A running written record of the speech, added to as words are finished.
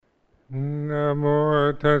นะโม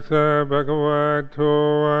ตัสสะภะคะวะโต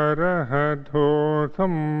อะระหะโตสั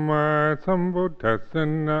มมาสัมพุทธัสสะ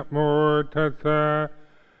นะโมตัสสะ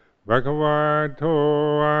ภะคะวะโต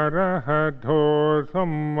อะระหะโตสั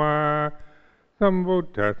มมาสัมพุท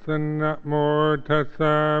ธัสสะนะโมตัสส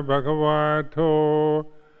ะภะคะวะโต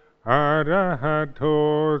อะระหะโต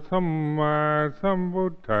สัมมาสัมพุ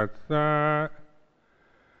ทธัสสะ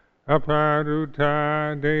อภารุธา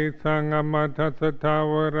เดสังอมัตสทา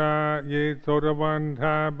วราเยโสรวันธ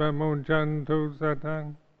าบมุญจันทุสทัง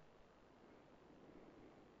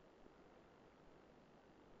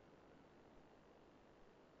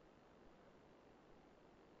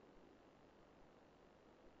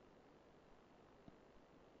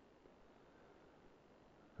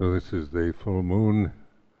So this is the full moon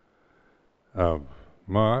of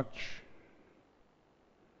March,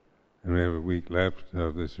 and we have a week left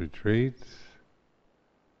of this retreat.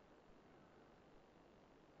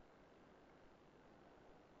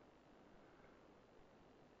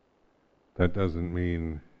 That doesn't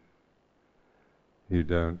mean you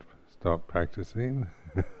don't stop practicing.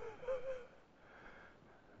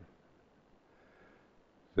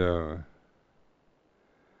 So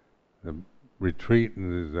the retreat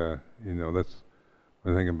is, that's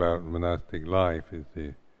one thing about monastic life is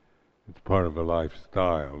it's part of a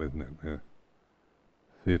lifestyle, isn't it?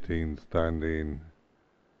 Sitting, standing,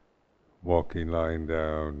 walking, lying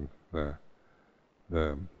down,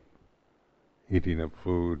 the eating of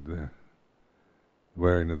food, the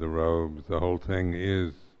wearing of the robes. The whole thing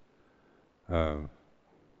is to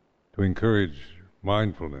encourage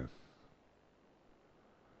mindfulness.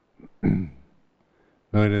 No,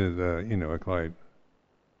 it is a quite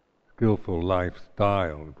skillful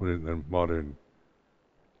lifestyle, to put it in the modern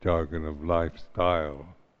jargon of lifestyle.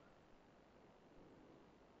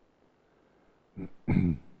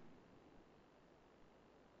 I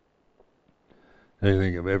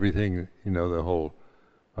think of everything, the whole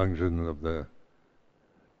function of the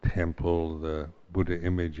temple, the Buddha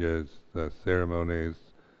images, the ceremonies,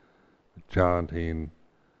 the chanting,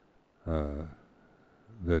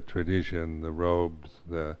 the tradition, the robes,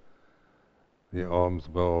 the alms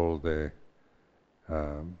bowl, the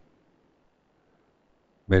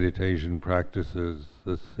meditation practices,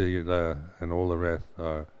 the sila, and all the rest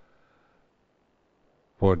are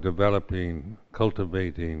for developing,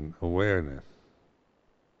 cultivating awareness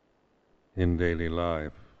in daily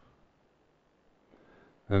life.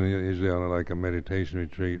 And usually on a meditation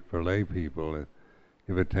retreat for lay people,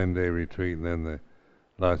 give a 10-day retreat, and then the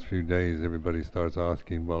last few days everybody starts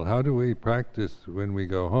asking, well, how do we practice when we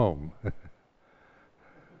go home?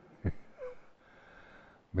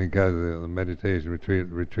 Because the meditation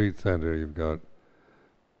retreat center, you've got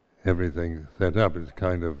everything set up. It's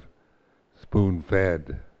kind of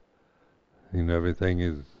spoon-fed. Everything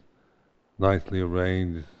is nicely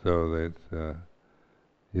arranged so that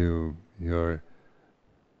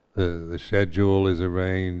the schedule is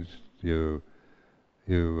arranged. You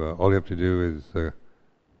all you have to do is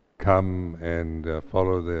come and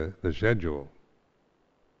follow the schedule.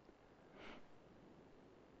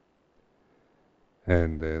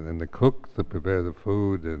 And the cooks that prepare the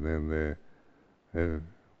food, and then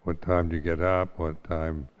what time do you get up, what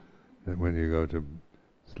time when you go to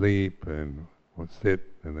sleep, and sit,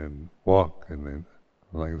 and then walk, and then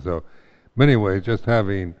so. Many ways, just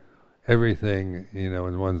having everything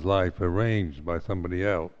in one's life arranged by somebody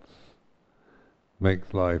else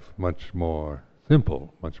makes life much more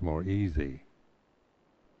simple, much more easy.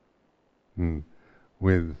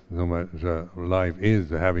 With so much life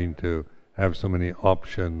is having to have so many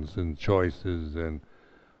options and choices and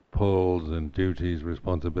pulls and duties,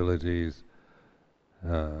 responsibilities,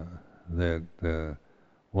 that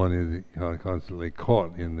one is constantly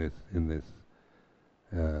caught in this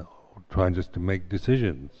trying just to make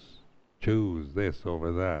decisions, choose this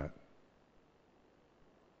over that.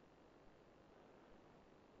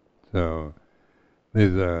 So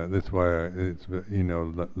that's why it's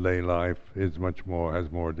lay life is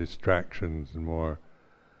has more distractions and more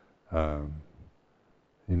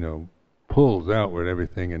pulls outward.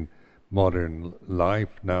 Everything in modern life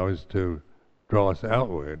now is to draw us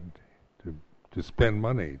outward, to spend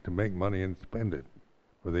money, to make money and spend it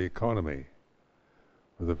for the economy,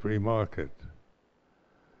 for the free market.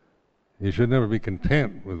 You should never be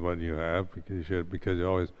content with what you have, because you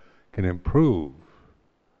always can improve.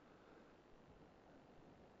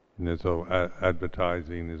 So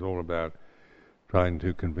advertising is all about trying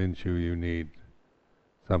to convince you need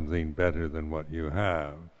something better than what you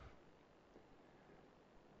have.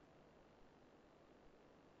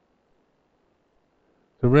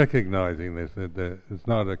 So recognizing this, that it's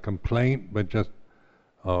not a complaint, but just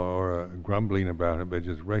or grumbling about it, but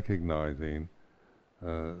just recognizing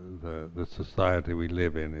the society we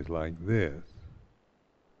live in is like this.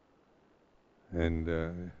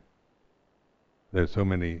 And there's so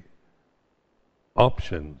many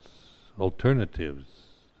options, alternatives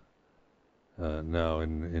now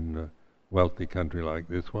in a wealthy country like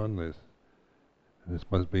this one. This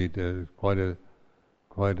must be quite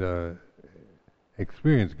a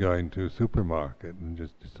experience going to a supermarket and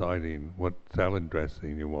just deciding what salad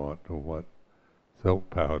dressing you want or what soap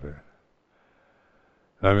powder.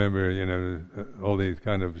 I remember, all these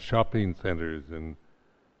kind of shopping centers and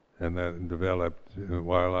that developed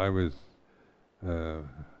while I was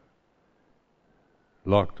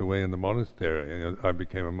locked away in the monastery. I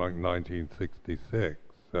became a monk in 1966.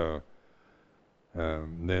 So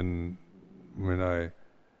then when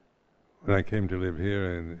I came to live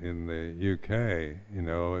here in the UK,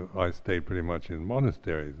 I stayed pretty much in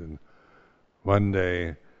monasteries. And one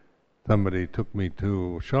day, somebody took me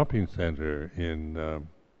to a shopping center in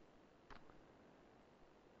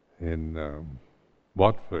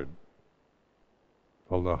Watford,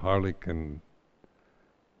 called the Harlequin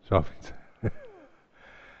Shopping Center.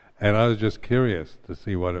 And I was just curious to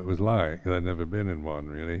see what it was like, because I'd never been in one,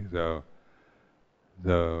 really. So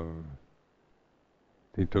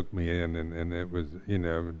he took me in, and it was,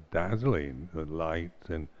 dazzling, the lights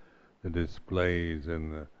and the displays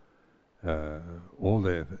and all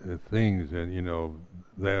the things, and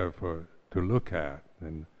there to look at,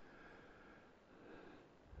 and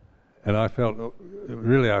I felt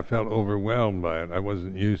overwhelmed by it. I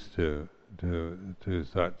wasn't used to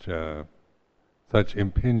such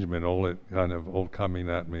impingement, all coming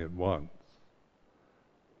at me at once.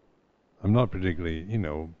 I'm not particularly,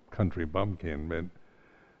 country bumpkin,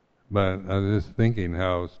 but I was just thinking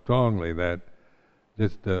how strongly that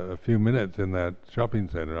just a few minutes in that shopping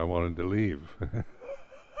center, I wanted to leave.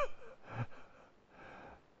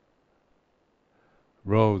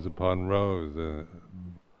 Rows upon rows,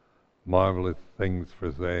 marvelous things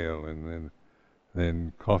for sale, and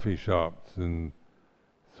then coffee shops and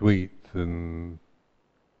sweets and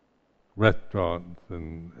restaurants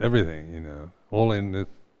and everything, all in this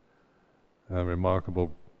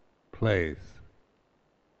remarkable place.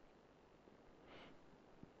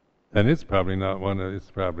 And it's probably not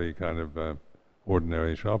it's probably kind of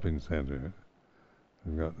ordinary shopping center.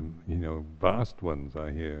 We've got, vast ones,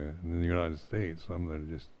 I hear, in the United States. Some that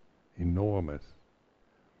are just enormous.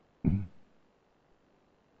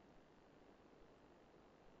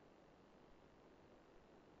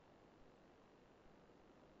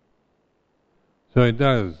 So it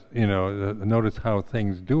does, notice how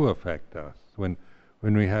things do affect us. When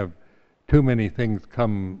we have too many things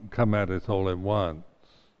come at us all at once.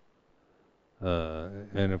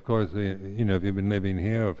 And of course, if you've been living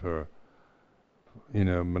here for,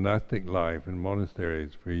 monastic life in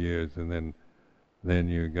monasteries for years, and then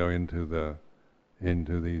you go into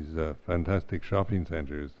these fantastic shopping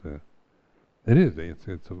centers.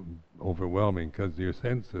 It's overwhelming, because your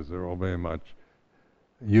senses are all very much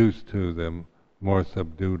used to the more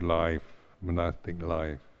subdued life, monastic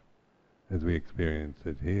life, as we experience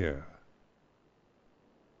it here.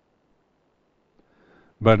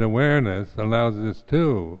 But awareness allows us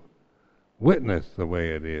to witness the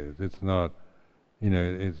way it is. It's not,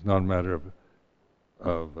 it's not a matter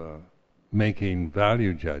of making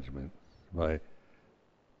value judgments by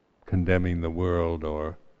condemning the world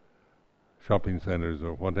or shopping centers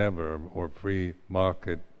or whatever, or free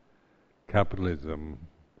market capitalism.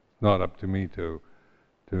 It's not up to me to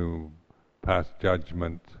pass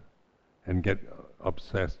judgment and get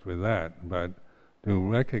obsessed with that, but to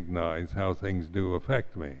recognize how things do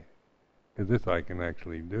affect me, because this I can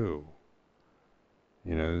actually do.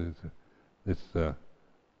 This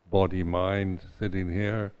body-mind sitting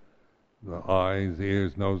here, the eyes,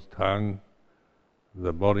 ears, nose, tongue,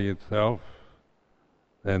 the body itself,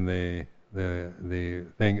 and the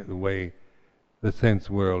thing, the way the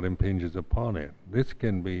sense world impinges upon it. This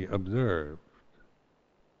can be observed.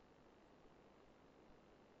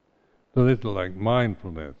 So this is like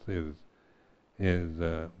mindfulness, is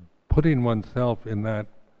putting oneself in that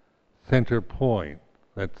center point,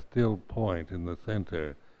 that still point in the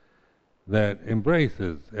center that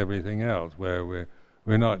embraces everything else, where we're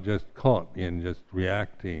not just caught in just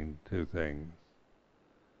reacting to things,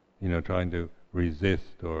 trying to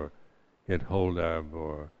resist or get hold of,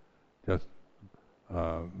 or just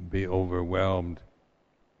be overwhelmed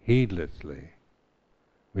heedlessly.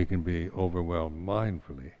 We can be overwhelmed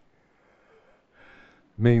mindfully.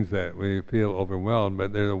 Means that we feel overwhelmed,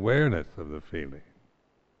 but there's awareness of the feeling.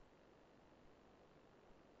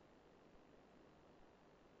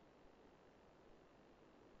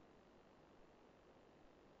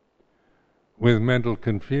 with mental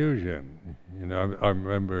confusion. I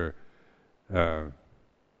remember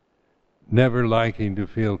never liking to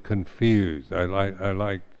feel confused. I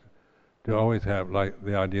like to always have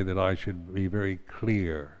the idea that I should be very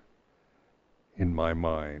clear in my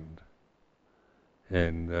mind.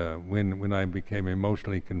 And when I became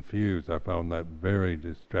emotionally confused, I found that very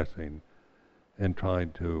distressing, and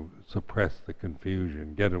tried to suppress the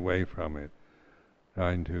confusion, get away from it,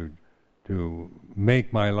 trying to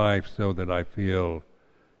make my life so that I feel,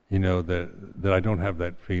 that I don't have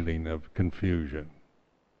that feeling of confusion.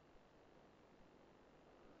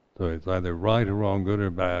 So it's either right or wrong, good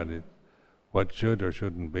or bad. It's what should or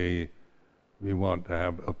shouldn't be. We want to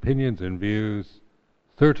have opinions and views,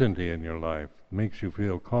 certainty in your life, makes you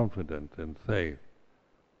feel confident and safe.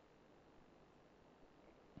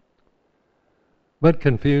 But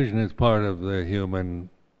confusion is part of the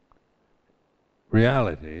human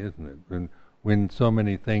reality, isn't it? When so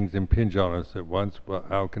many things impinge on us at once, well,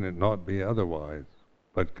 how can it not be otherwise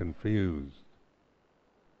but confused?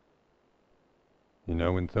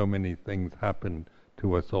 When so many things happen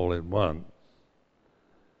to us all at once.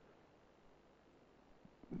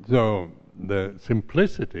 So the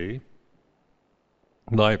simplicity,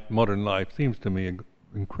 modern life seems to me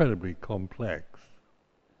incredibly complex,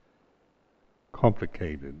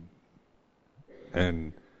 complicated,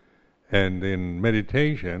 and in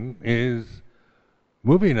meditation is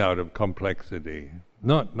moving out of complexity,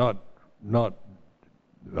 not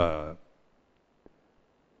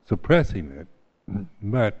suppressing it,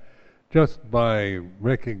 but just by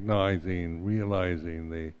realizing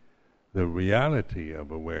the reality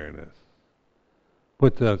of awareness,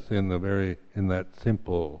 puts us in that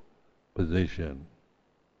simple position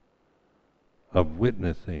of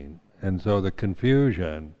witnessing. And so the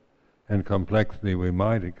confusion and complexity we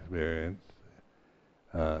might experience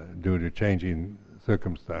due to changing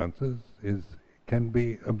circumstances can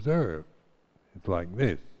be observed. It's like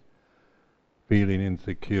this. Feeling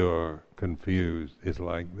insecure, confused is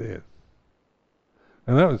like this.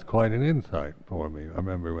 And that was quite an insight for me. I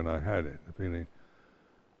remember when I had it, the feeling,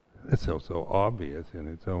 it's so obvious in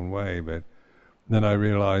its own way, but then I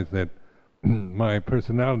realized that my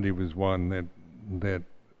personality was one that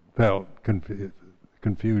felt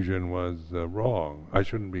confusion was wrong. I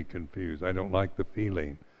shouldn't be confused. I don't like the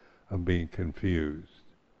feeling of being confused,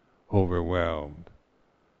 overwhelmed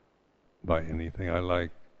by anything. I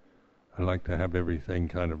like to have everything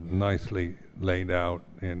kind of nicely laid out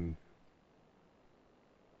and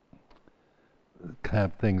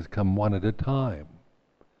have things come one at a time.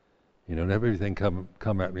 Have everything come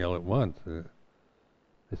at me all at once.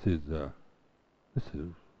 This is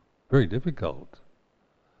very difficult.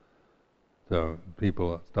 So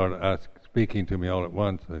people start speaking to me all at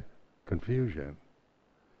once. Confusion.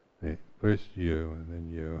 First you, and then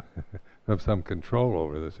you have some control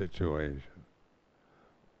over the situation.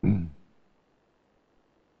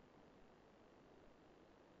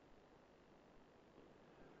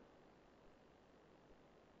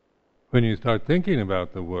 When you start thinking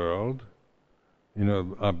about the world,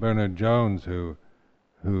 Bernard Jones, who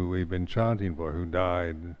we've been chanting for, who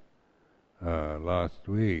died last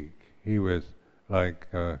week, he was like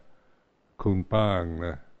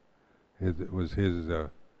Kunpang, was his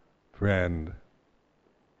friend,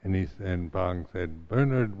 and Pang said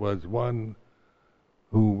Bernard was one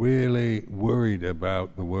who really worried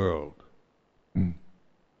about the world. And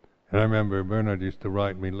I remember Bernard used to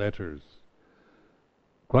write me letters,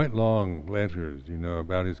 quite long letters,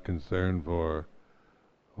 about his concern for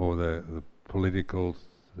the political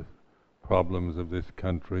problems of this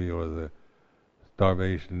country, or the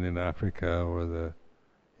starvation in Africa, or the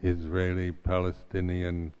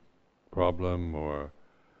Israeli-Palestinian problem, or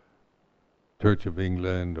Church of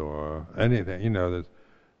England, or anything.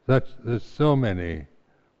 There's so many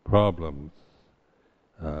problems,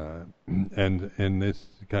 and in this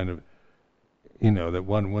kind of, that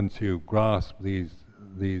once you grasp these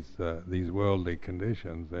worldly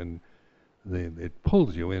conditions, then it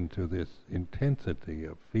pulls you into this intensity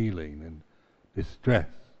of feeling and distress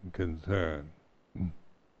and concern.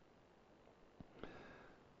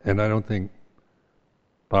 And I don't think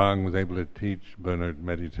Pang was able to teach Bernard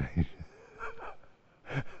meditation.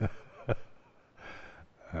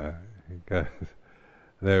 Because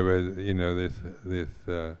there was, this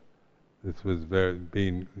was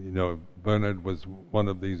Bernard was one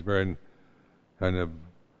of these very kind of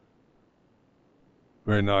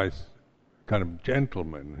very nice kind of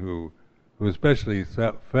gentlemen who especially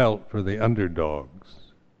felt for the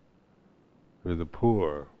underdogs, for the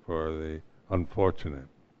poor, for the unfortunate.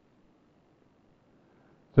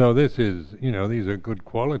 So this is, these are good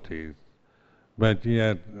qualities, but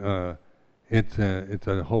yet it's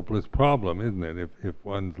a hopeless problem, isn't it? If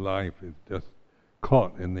one's life is just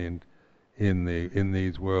caught in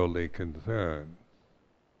these worldly concerns,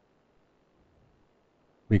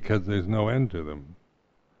 because there's no end to them.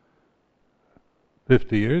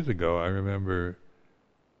 50 years ago, I remember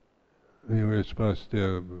we were supposed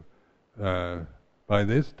to, by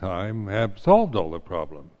this time, have solved all the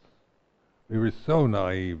problems. We were so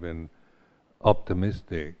naive and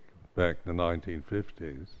optimistic back in the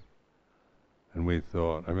 1950s. And we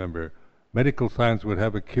thought, I remember, medical science would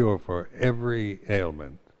have a cure for every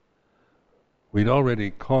ailment. We'd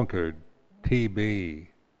already conquered TB.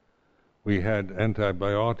 We had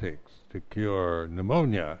antibiotics to cure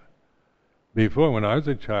pneumonia. Before, when I was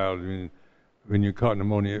a child, when you caught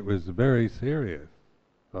pneumonia, it was very serious.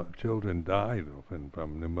 Children died often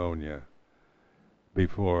from pneumonia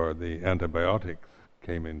before the antibiotics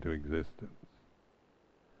came into existence.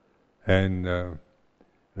 And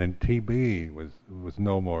then TB was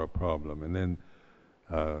no more a problem. And then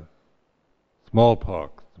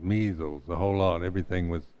smallpox, measles, the whole lot, everything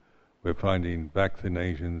was, we're finding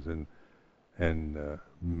vaccinations and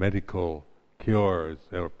medical cures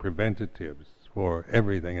or preventatives for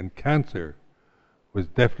everything. And cancer was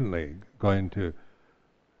definitely going to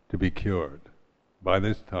be cured. By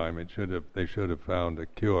this time, they should have found a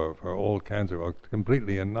cure for all cancer, or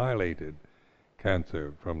completely annihilated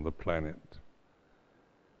cancer from the planet.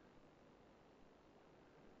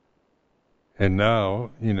 And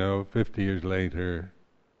now, 50 years later,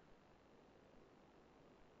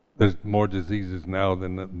 there's more diseases now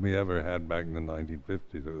than we ever had back in the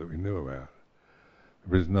 1950s or that we knew about.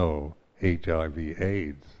 There was no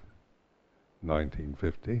HIV/AIDS in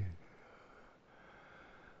 1950.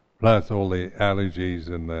 Plus all the allergies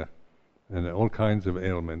and all kinds of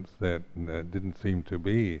ailments that didn't seem to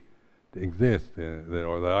exist,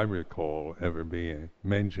 or that I recall ever being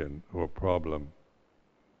mentioned or problem.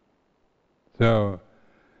 So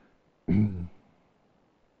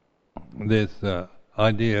this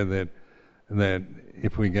idea that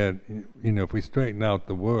if we get, if we straighten out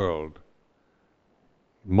the world,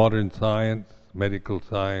 modern science, medical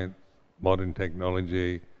science, modern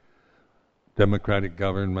technology, democratic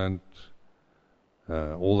government,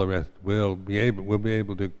 all the rest, we'll be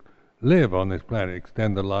able to live on this planet,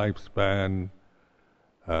 extend the lifespan,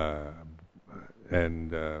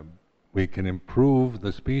 and we can improve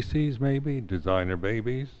the species, maybe designer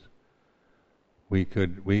babies. We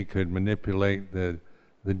could manipulate the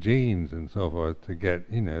genes and so forth to get,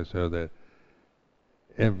 so that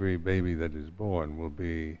every baby that is born will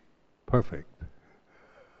be perfect.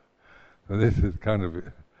 So this is kind of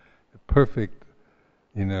perfect,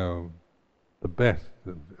 the best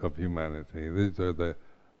of humanity. These are the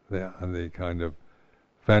kind of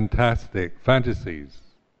fantastic fantasies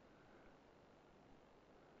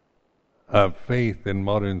of faith in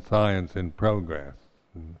modern science and progress.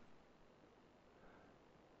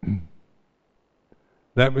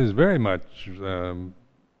 That was very much the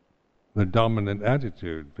dominant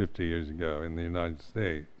attitude 50 years ago in the United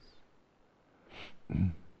States.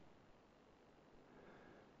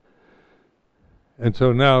 And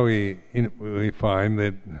so now we find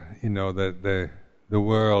that that the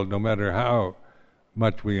world, no matter how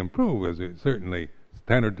much we improve, as it certainly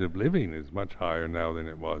standard of living is much higher now than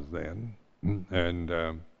it was then, and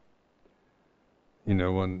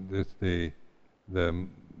when the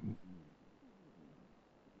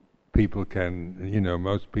people can,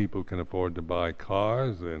 most people can afford to buy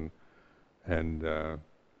cars and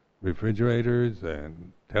refrigerators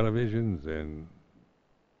and televisions and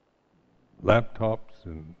laptops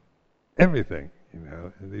and everything.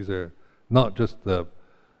 These are not just the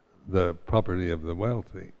property of the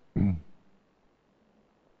wealthy. And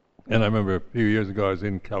I remember a few years ago I was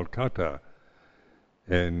in Calcutta,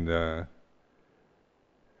 and it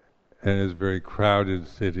was a very crowded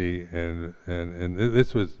city, and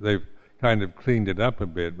this was, they've kind of cleaned it up a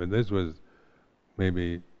bit, but this was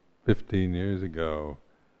maybe 15 years ago,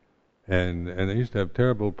 and they used to have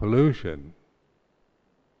terrible pollution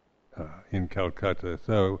in Calcutta.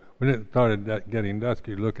 So when it started getting dusk,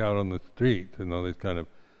 you look out on the streets, and all this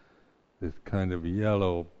kind of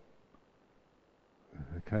yellow,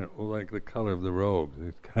 kind of like the color of the robes,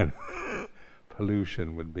 this kind of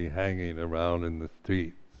pollution would be hanging around in the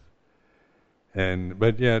streets.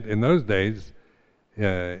 But yet in those days,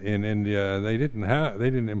 in India, they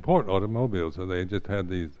didn't import automobiles, so they just had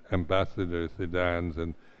these ambassador sedans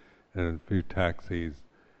and a few taxis.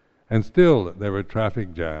 And still, there were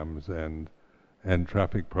traffic jams and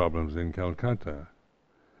traffic problems in Calcutta.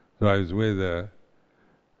 So I was with a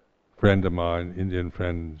friend of mine, Indian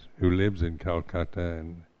friend, who lives in Calcutta,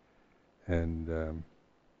 and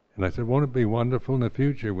And I said, won't it be wonderful in the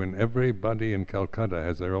future when everybody in Calcutta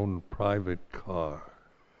has their own private car?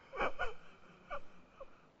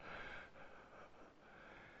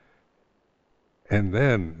 And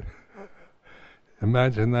then,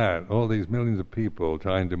 imagine that, all these millions of people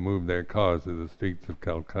trying to move their cars to the streets of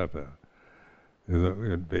Calcutta.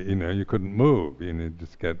 You couldn't move, you'd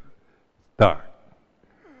just get stuck.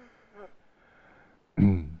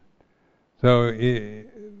 So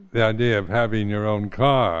the idea of having your own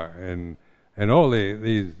car and all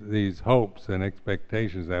these hopes and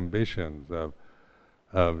expectations, ambitions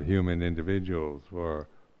of human individuals for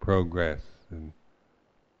progress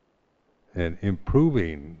and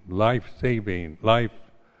improving,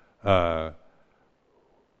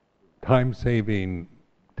 time-saving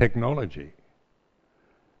technology.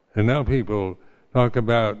 And now people talk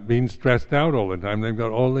about being stressed out all the time. They've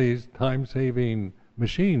got all these time-saving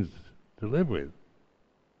machines to live with.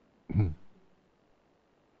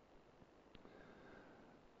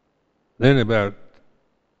 Then about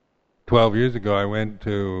 12 years ago, I went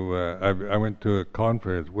to a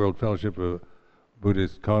conference, World Fellowship of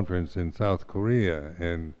Buddhist conference in South Korea,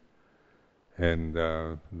 and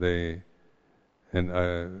the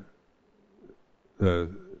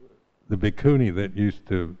bhikkhuni that used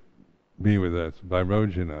to be with us,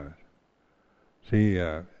 Vairojana, she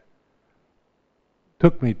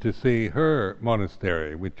took me to see her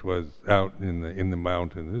monastery, which was out in the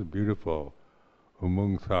mountains. It was beautiful,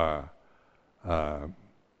 Umungsa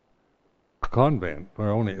convent.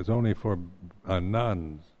 It was only for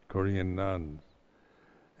nuns, Korean nuns.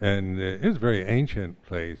 And it was a very ancient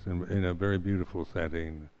place in a very beautiful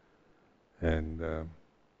setting, and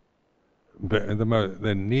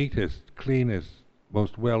the neatest, cleanest,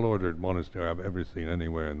 most well-ordered monastery I've ever seen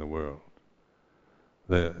anywhere in the world.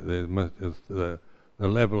 The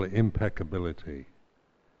level of impeccability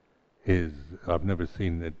I've never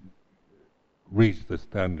seen it reach the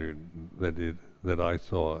standard that I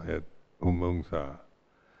saw at Umungsa.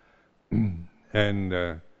 And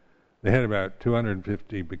they had about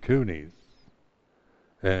 250 bhikkhunis,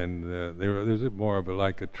 and there's more of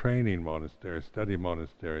like a training monastery, study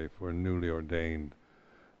monastery for newly ordained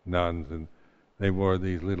nuns, and they wore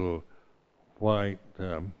these little white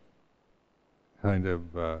kind of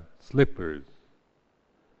slippers,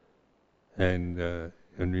 and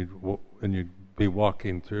you'd be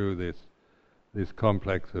walking through this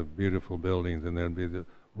complex of beautiful buildings, and there'd be the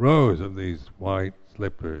rows of these white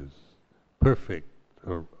slippers, perfect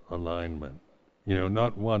alignment.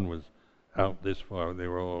 Not one was out this far. They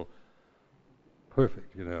were all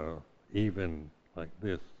perfect, even like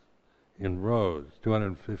this, in rows,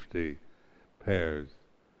 250 pairs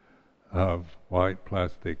of white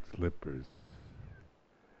plastic slippers.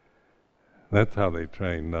 That's how they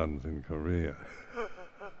train nuns in Korea.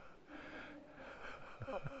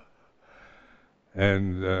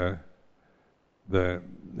 And I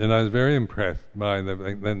was very impressed by the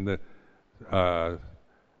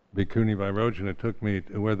Bhikkhuni Vairojana took me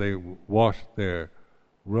to where they washed their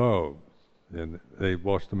robes, and they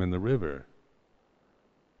washed them in the river.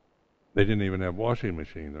 They didn't even have washing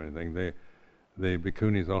machines or anything. The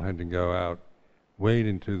bhikkhunis all had to go out, wade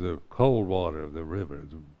into the cold water of the river,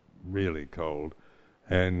 it's really cold,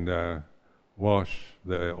 and do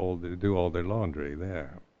all their laundry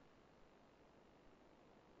there.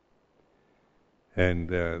 And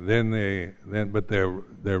but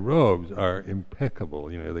their robes are impeccable.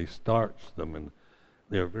 They starch them, and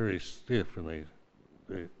they're very stiff, and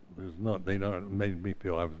they don't made me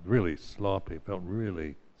feel I was really sloppy. Felt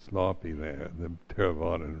really sloppy there. The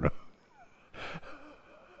Theravada robe.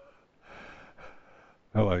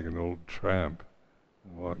 Felt like an old tramp.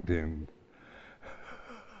 Walked in.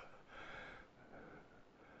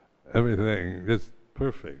 Everything just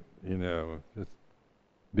perfect. Just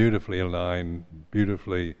beautifully aligned,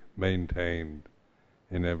 beautifully maintained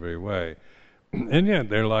in every way. And yet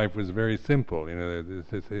their life was very simple. They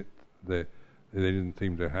didn't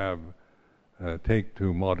seem to have take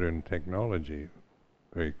to modern technology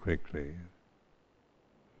very quickly.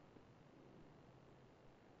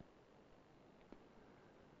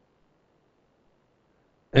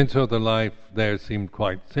 And so the life there seemed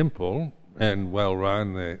quite simple and well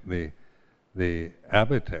run. The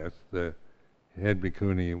abbotess, the head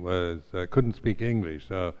bhikkhuni, couldn't speak English,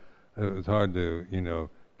 so it was hard to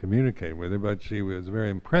communicate with her. But she was very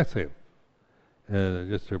impressive.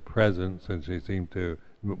 Just her presence, and she seemed to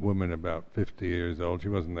woman about 50 years old. She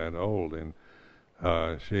wasn't that old, and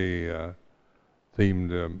she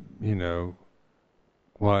seemed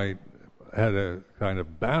quite had a kind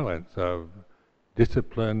of balance of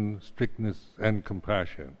discipline, strictness, and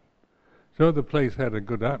compassion. So the place had a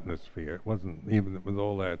good atmosphere. It wasn't even with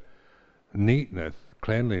all that neatness,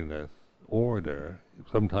 cleanliness, order.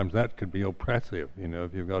 Sometimes that could be oppressive.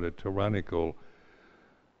 If you've got a tyrannical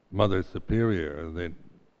mother superior that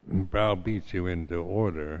browbeats you into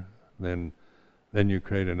order, then you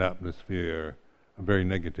create an atmosphere, a very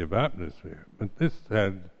negative atmosphere. But this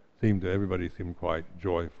everybody seemed quite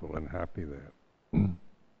joyful and happy there.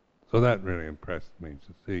 So that really impressed me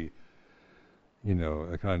to see,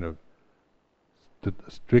 a kind of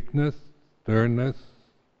strictness, sternness,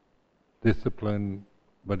 discipline,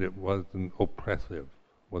 but it wasn't oppressive,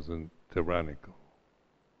 wasn't tyrannical.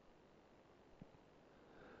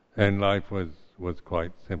 And life was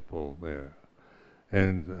quite simple there.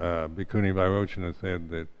 And Bhikkhuni Vairochana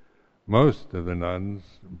said that most of the nuns,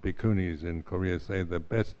 bhikkhunis in Korea, say the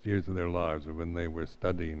best years of their lives are when they were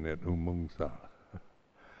studying at Umungsa.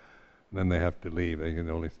 Then they have to leave. They can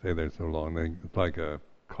only stay there so long. It's like a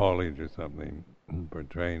college or something for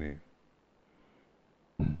training.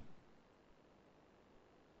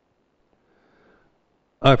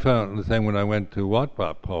 I found the same when I went to Wat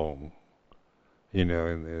Pah Pong,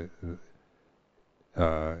 when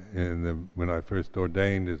I first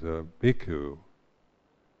ordained as a bhikkhu.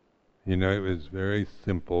 It was very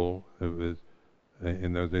simple. It was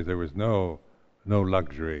in those days there was no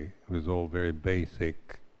luxury. It was all very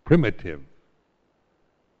basic, primitive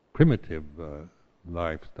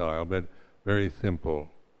lifestyle, but very simple.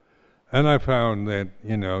 And I found that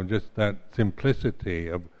just that simplicity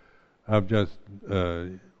of just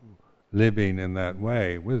living in that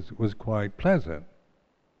way was quite pleasant.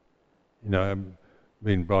 I'm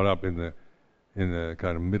being brought up in the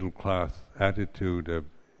kind of middle class attitude of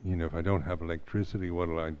if I don't have electricity, what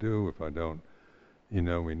will I do? If I don't,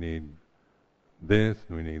 we need this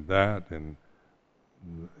and we need that, and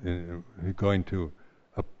going to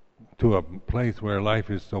a place where life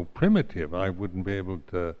is so primitive, I wouldn't be able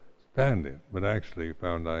to stand it. But actually,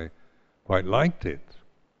 found I quite liked it.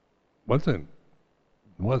 Wasn't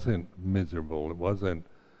miserable. It wasn't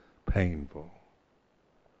painful.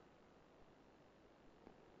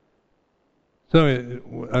 So,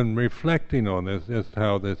 and reflecting on this, just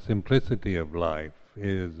how the simplicity of life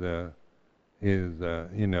is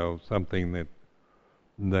something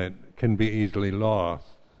that can be easily lost,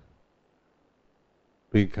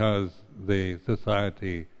 because the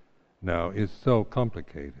society now is so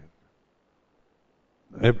complicated.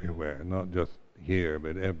 Everywhere, not just here,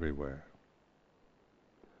 but everywhere.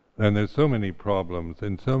 And there's so many problems,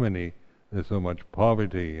 and there's so much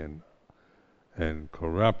poverty and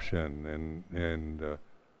corruption and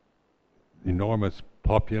enormous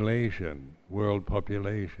population, world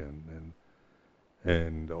population,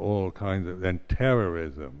 and all kinds of, and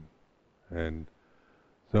terrorism and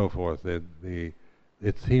so forth.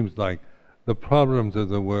 It seems like the problems of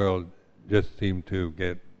the world just seem to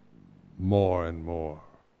get more and more.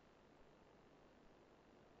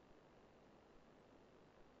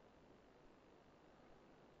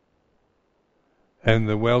 And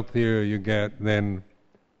the wealthier you get, then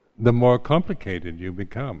the more complicated you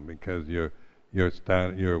become, because your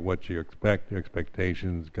what you expect, your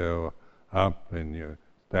expectations go up, and your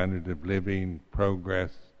standard of living,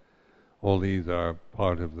 progress, all these are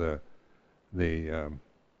part of the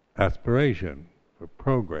aspiration for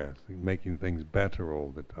progress, making things better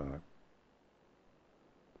all the time.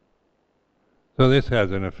 So this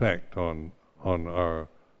has an effect on our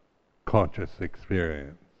conscious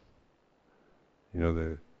experience.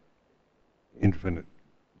 The infinite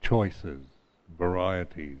choices,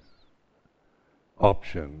 varieties,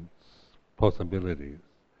 options, possibilities.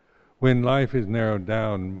 When life is narrowed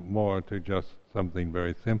down more to just something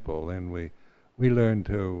very simple, then we learn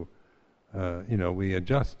to, we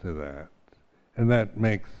adjust to that. And that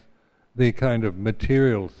makes the kind of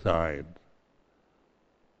material side,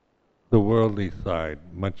 the worldly side,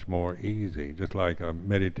 much more easy, just like a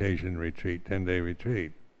meditation retreat, 10-day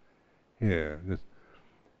retreat. Here, just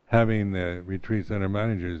having the retreat center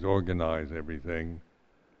managers organize everything,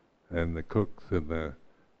 and the cooks and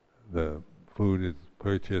the food is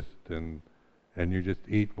purchased, and you just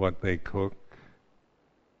eat what they cook,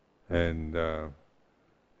 and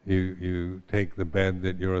you take the bed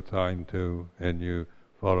that you're assigned to, and you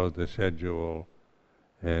follow the schedule,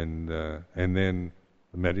 and then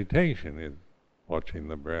the meditation is watching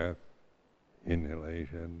the breath,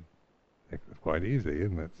 inhalation. It's quite easy,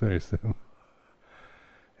 isn't it? It's very simple.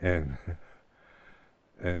 And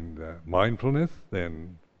mindfulness,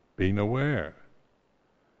 then being aware,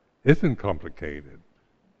 isn't complicated.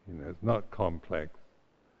 It's not complex,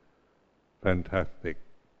 fantastic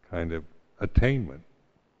kind of attainment.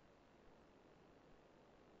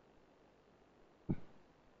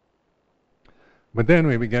 But then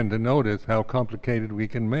we began to notice how complicated we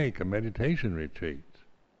can make a meditation retreat.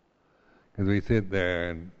 Because we sit there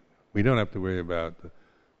and we don't have to worry about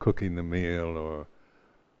cooking the meal or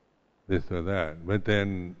this or that. But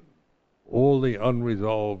then all the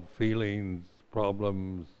unresolved feelings,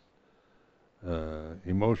 problems,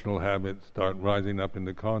 emotional habits start rising up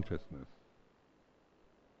into consciousness.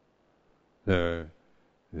 So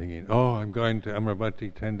thinking, oh, I'm going to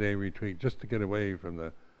Amaravati 10-day retreat just to get away from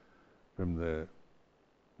the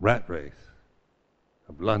rat race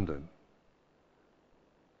of London.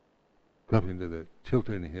 Go up into the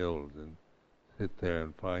Chiltern Hills and sit there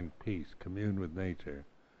and find peace, commune with nature.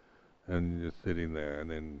 And you're just sitting there, and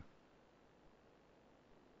then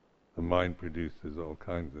the mind produces all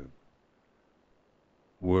kinds of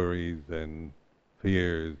worries and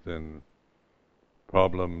fears and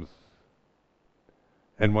problems.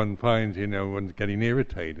 And one finds, one's getting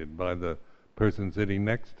irritated by the person sitting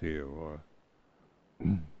next to you. Or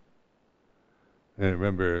and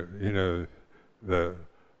remember, the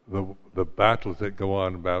battles that go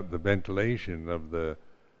on about the ventilation of the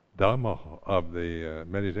Dhamma, of the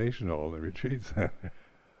meditation hall, the retreat center.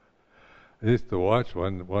 I used to watch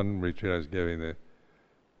one retreat I was giving,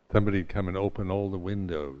 somebody'd come and open all the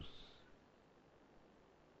windows.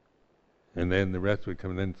 And then the rest would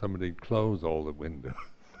come, and then somebody'd close all the windows.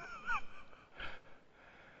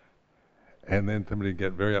 And then somebody'd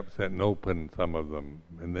get very upset and open some of them,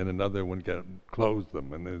 and then another one would close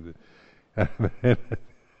them, and then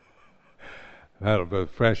out of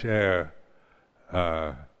fresh air,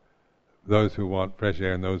 those who want fresh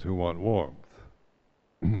air and those who want warmth.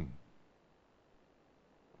 And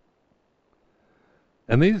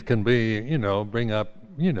these can be, bring up,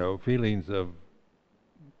 feelings of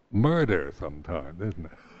murder sometimes, isn't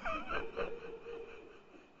it?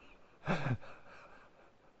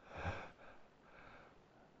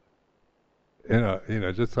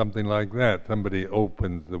 Just something like that. Somebody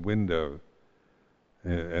opens the window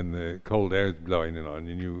and the cold air is blowing in on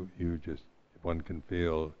you, one can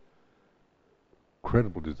feel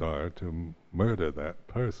incredible desire to murder that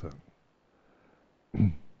person.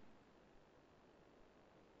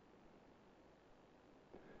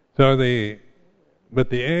 But the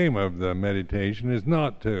aim of the meditation is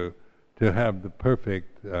not to have the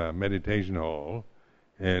perfect meditation hall,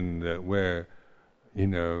 and where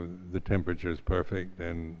the temperature is perfect,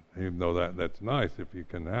 and even though that's nice if you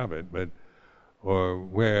can have it, but or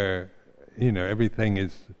where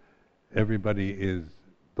everybody is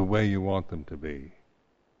the way you want them to be.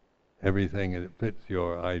 Everything that fits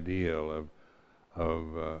your ideal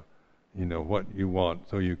of what you want,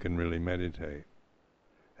 so you can really meditate.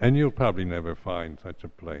 And you'll probably never find such a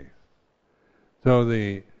place. So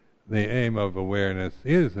the aim of awareness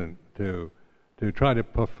isn't to try to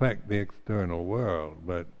perfect the external world,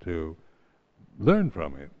 but to learn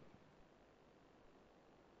from it.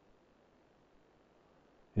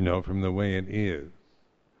 From the way it is.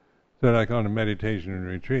 So like on a meditation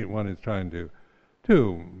retreat, one is trying to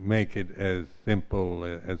make it as simple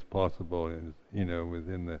as possible, as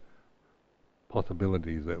within the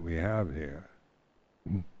possibilities that we have here.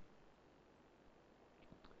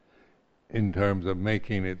 In terms of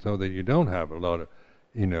making it so that you don't have a lot of,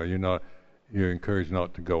 you're encouraged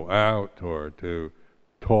not to go out or to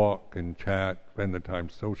talk and chat, spend the time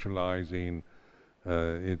socializing.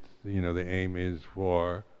 The aim is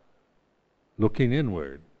for looking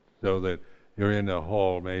inward, so that you're in a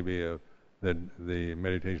hall, maybe the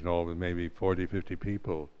meditation hall with maybe 40, 50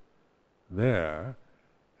 people there,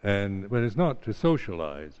 but it's not to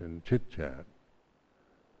socialize and chit-chat,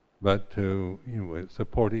 but to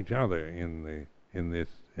support each other in this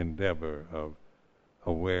endeavor of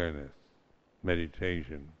awareness,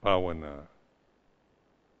 meditation, bhavana.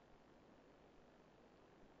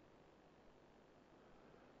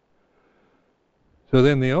 So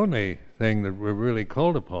then the only thing that we're really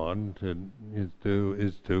called upon is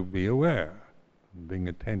to be aware, bring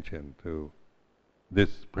attention to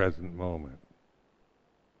this present moment.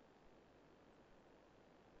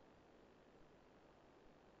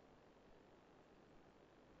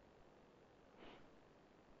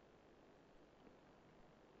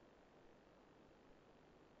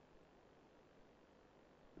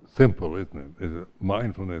 Simple, isn't it?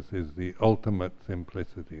 Mindfulness is the ultimate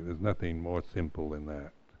simplicity. There's nothing more simple than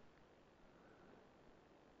that.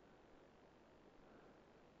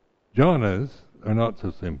 Jhanas are not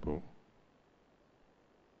so simple.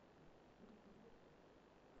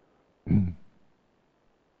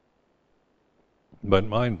 But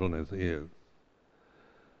mindfulness is.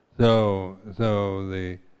 So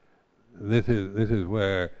this is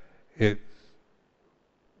where it's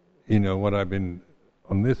what I've been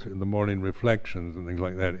on this in the morning reflections and things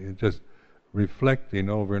like that. It's just reflecting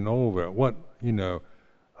over and over what,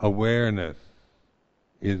 awareness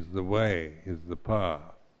is the way, is the path.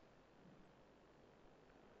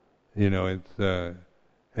 It's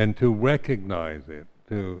and to recognize it,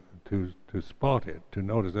 to spot it, to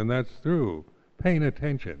notice, and that's through paying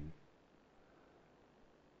attention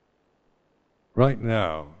right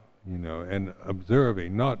now, and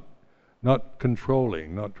observing, not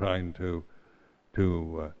controlling, not trying to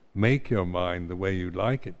make your mind the way you'd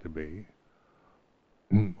like it to be,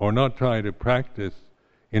 or not trying to practice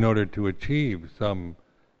in order to achieve some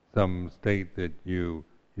state that you've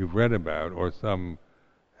read about, or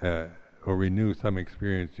or renew some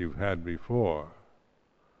experience you've had before.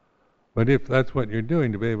 But if that's what you're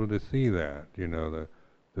doing, to be able to see that,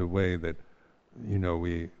 the way that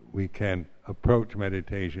we can approach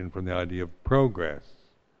meditation from the idea of progress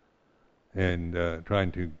and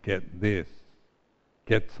trying to get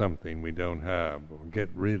something we don't have, or get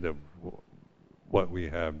rid of what we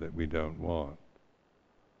have that we don't want.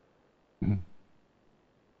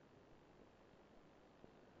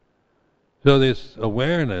 So this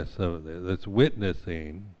awareness of this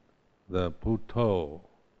witnessing, the Buddho,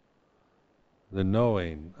 the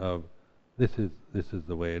knowing of this is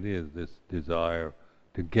the way it is. This desire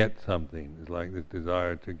to get something is like this.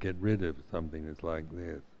 Desire to get rid of something is like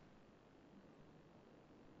this.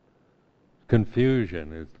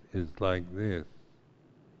 Confusion is like this.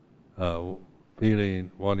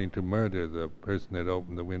 Wanting to murder the person that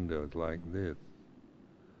opened the window is like this.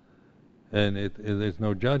 And there's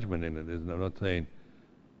no judgment in it. I'm not saying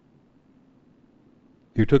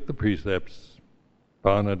you took the precepts,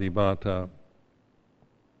 Panadibata,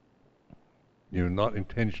 you not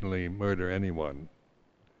intentionally murder anyone.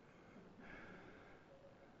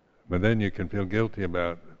 But then you can feel guilty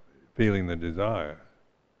about feeling the desire.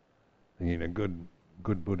 Thinking a good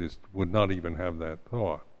Buddhist would not even have that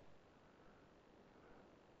thought.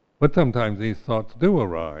 But sometimes these thoughts do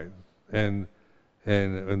arise, and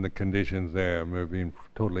the conditions there, we're being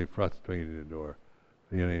totally frustrated, or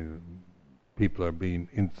feeling people are being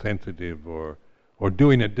insensitive, or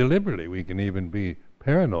doing it deliberately. We can even be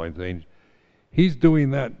paranoid, saying, he's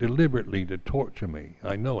doing that deliberately to torture me.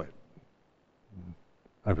 I know it.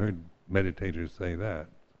 I've heard meditators say that.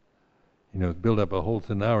 Build up a whole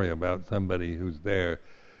scenario about somebody who's there,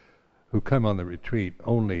 who come on the retreat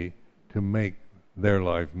only to make their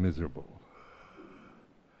life miserable.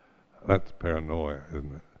 That's paranoia,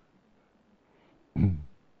 isn't it?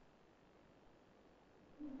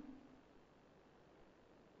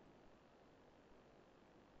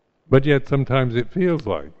 But yet sometimes it feels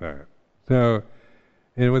like that. So,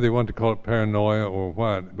 whether you want to call it paranoia or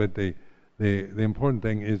what, but the important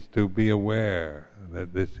thing is to be aware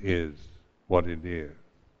that this is what it is.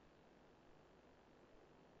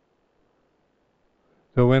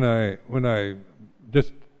 So when I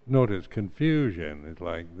just notice confusion is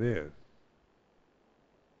like this,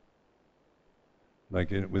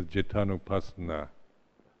 like with Jitanupassana,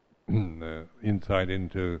 insight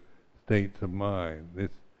into states of mind,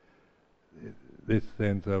 this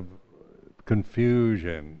sense of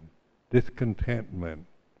confusion, discontentment,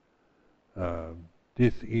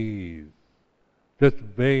 dis-ease, just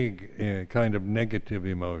vague kind of negative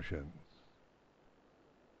emotions,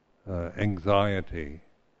 anxiety,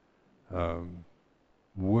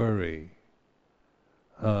 worry,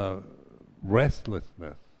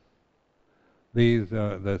 restlessness,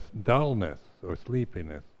 this dullness or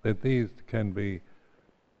sleepiness, that these can be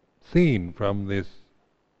seen from this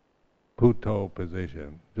Buddho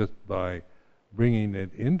position, just by bringing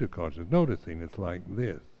it into consciousness, noticing it's like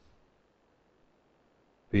this,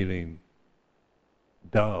 feeling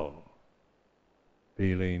dull,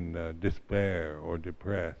 feeling despair or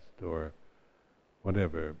depressed or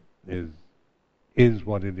whatever is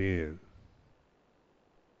what it is.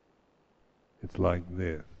 It's like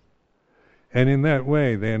this. And in that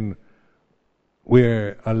way, then,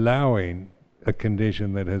 we're allowing a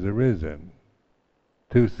condition that has arisen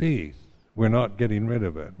to cease. We're not getting rid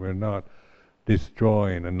of it. We're not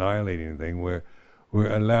destroying, annihilating anything. We're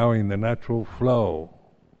allowing the natural flow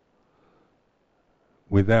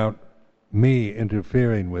without me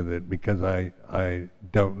interfering with it because I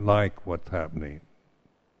don't like what's happening,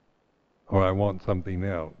 or I want something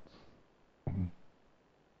else.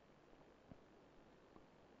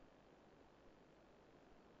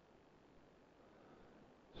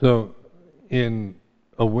 So, in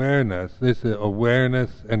awareness, this is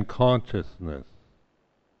awareness and consciousness.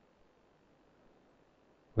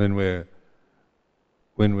 When we're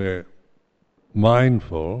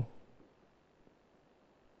mindful,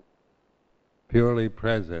 purely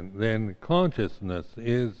present, then consciousness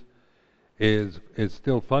is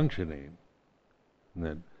still functioning.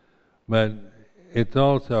 But it's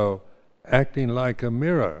also acting like a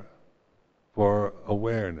mirror for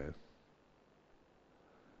awareness.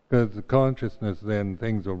 Because the consciousness, then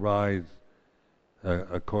things arise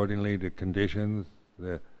accordingly to conditions,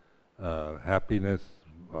 the happiness,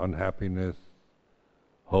 unhappiness,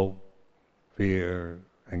 hope, fear,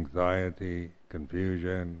 anxiety,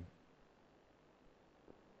 confusion.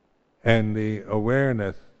 And the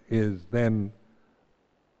awareness is then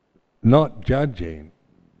not judging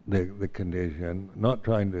the condition, not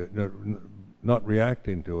trying to, not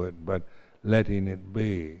reacting to it, but letting it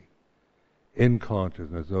be in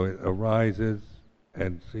consciousness, so it arises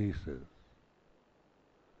and ceases.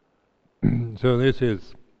 So this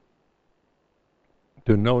is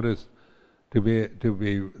to notice, to be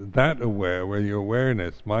that aware, where your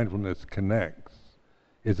awareness, mindfulness connects,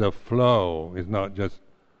 is a flow, is not just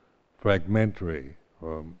fragmentary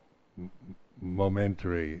or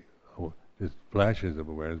momentary, or just flashes of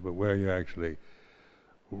awareness, but where you actually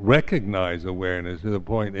recognize awareness to the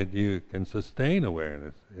point that you can sustain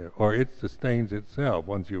awareness, or it sustains itself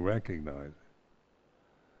once you recognize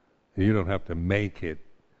it. You don't have to make it,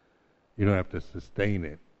 you don't have to sustain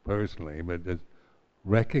it personally, but just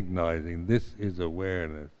recognizing this is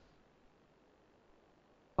awareness,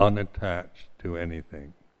 unattached to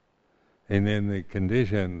anything. And then the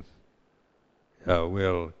conditions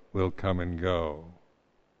will come and go.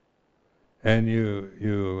 And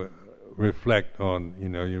you reflect on,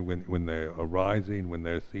 when they're arising, when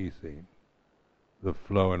they're ceasing, the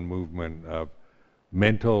flow and movement of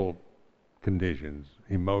mental conditions,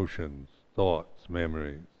 emotions, thoughts,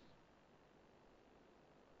 memories.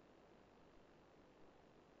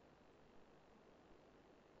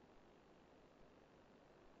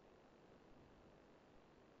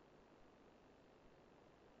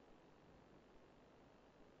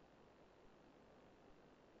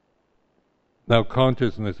 Now,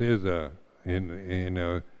 consciousness is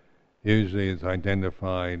usually it's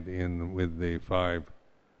identified with the five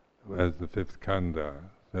as the fifth khandha.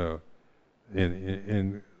 So,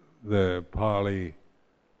 in the Pali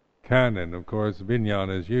canon, of course,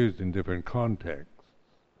 vijnana is used in different contexts.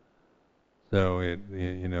 So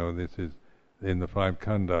this is in the five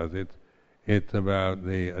khandhas. It's about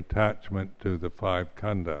the attachment to the five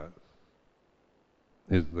khandhas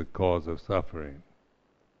is the cause of suffering.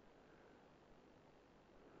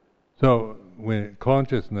 So when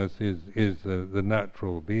consciousness is the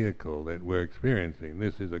natural vehicle that we're experiencing,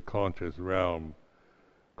 this is a conscious realm.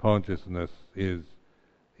 Consciousness is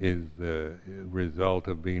the result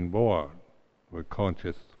of being born. We're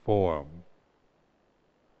conscious form.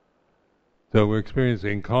 So we're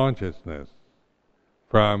experiencing consciousness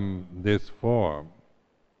from this form.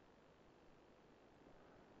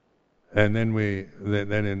 And then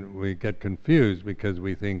we get confused because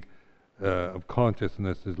we think of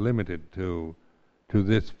consciousness is limited to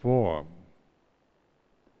this form,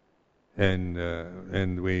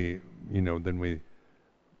 and we then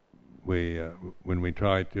when we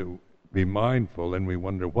try to be mindful, and we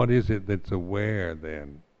wonder what is it that's aware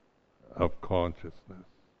then of consciousness.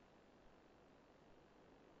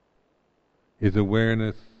 Is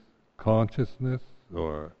awareness consciousness,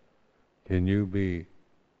 or can you be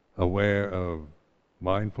aware of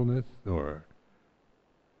mindfulness, or?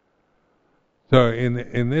 So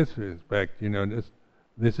in this respect,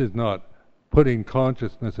 this is not putting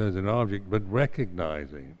consciousness as an object, but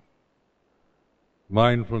recognizing.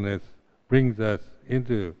 Mindfulness brings us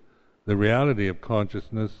into the reality of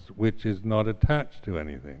consciousness, which is not attached to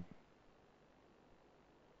anything.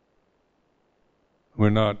 We're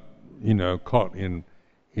not, caught in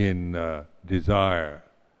desire,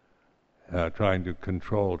 trying to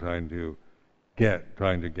control, trying to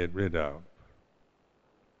get rid of.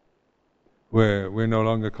 We're no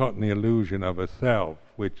longer caught in the illusion of a self,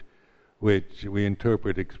 which we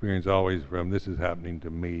interpret experience always from this is happening to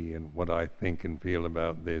me and what I think and feel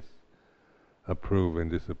about this, approve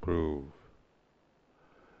and disapprove.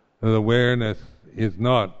 The awareness is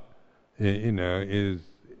not, is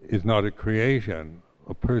not a creation,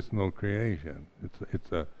 a personal creation.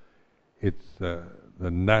 It's the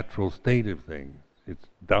natural state of things. It's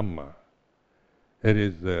Dhamma. It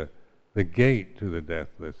is the gate to the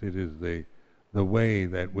deathless. It is the way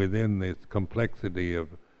that within this complexity of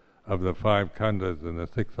the five khandhas and the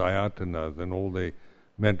six ayatanas and all the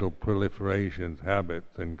mental proliferations,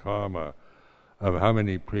 habits and karma of how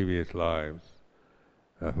many previous lives,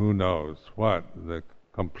 who knows what, the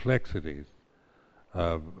complexities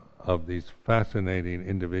of these fascinating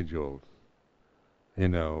individuals,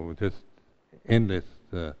 just endless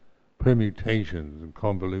permutations and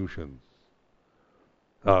convolutions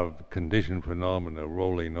of conditioned phenomena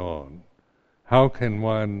rolling on, how can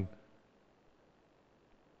one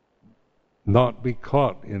not be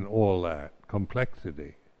caught in all that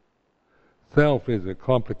complexity? Self is a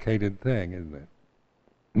complicated thing, isn't it?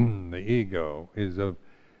 The ego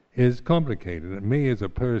is complicated. And me as a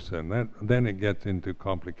person, then it gets into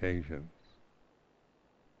complications.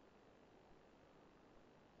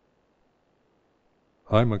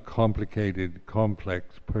 I'm a complicated,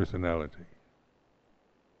 complex personality.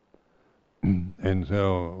 And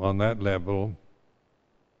so on that level,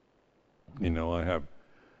 I have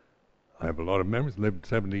a lot of memories, lived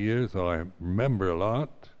 70 years, so I remember a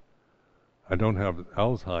lot. I don't have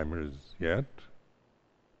Alzheimer's yet.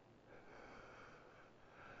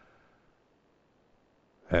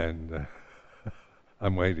 And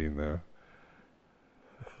I'm waiting though.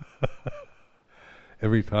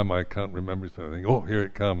 Every time I can't remember something, oh, here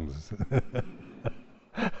it comes.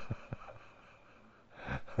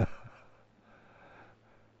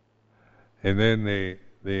 And then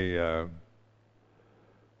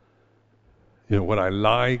what I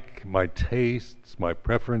like, my tastes, my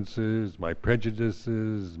preferences, my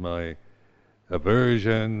prejudices, my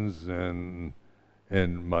aversions, and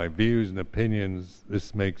my views and opinions,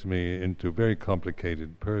 this makes me into a very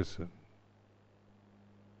complicated person.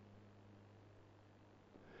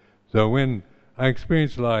 So when I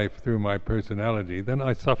experience life through my personality, then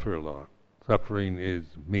I suffer a lot. Suffering is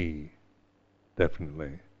me,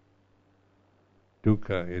 definitely.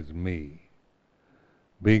 Dukkha is me.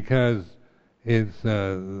 Because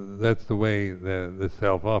that's the way the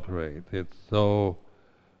self operates. It's so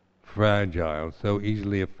fragile, so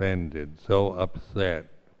easily offended, so upset.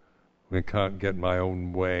 When I can't get my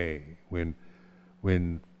own way, when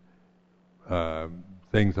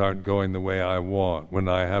things aren't going the way I want, when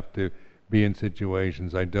I have to be in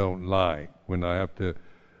situations I don't like, when I have to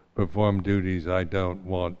perform duties I don't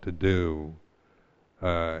want to do.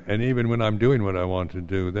 And even when I'm doing what I want to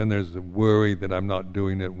do, then there's the worry that I'm not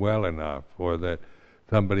doing it well enough, or that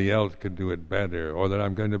somebody else could do it better, or that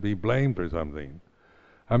I'm going to be blamed for something.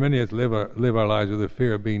 How many of us live our lives with the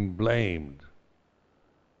fear of being blamed?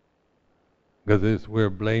 Because we're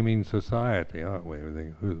blaming society, aren't we? We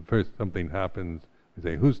think, first something happens, we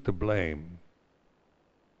say, who's to blame?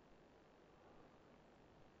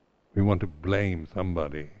 We want to blame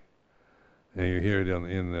somebody. And you hear it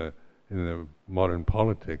in the modern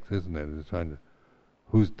politics, isn't it? It's trying to,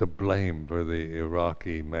 who's to blame for the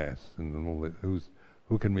Iraqi mess, and all that,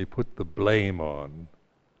 who can we put the blame on?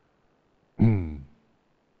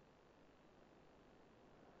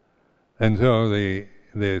 And so the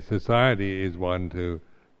society is one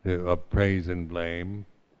of praise and blame,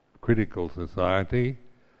 critical society.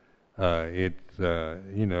 It's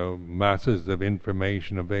masses of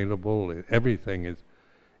information available. Everything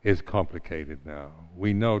is complicated now.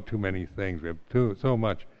 We know too many things. We have so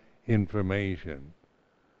much information.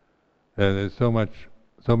 There's so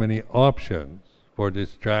many options for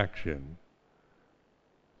distraction.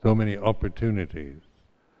 So many opportunities.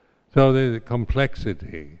 So there's a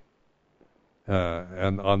complexity.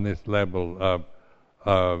 And on this level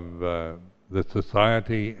of the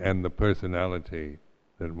society and the personality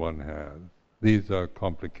that one has. These are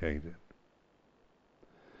complicated.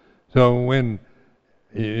 So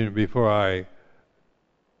before I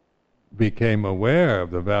became aware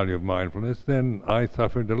of the value of mindfulness, then I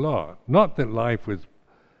suffered a lot. Not that life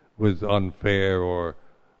was unfair or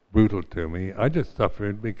brutal to me. I just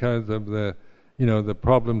suffered because of the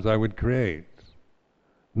problems I would create.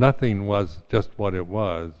 Nothing was just what it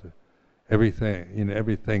was.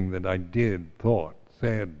 Everything that I did, thought,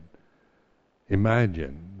 said,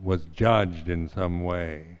 imagined, was judged in some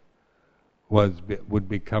way, would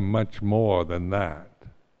become much more than that.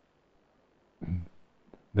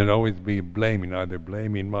 There'd always be blaming, either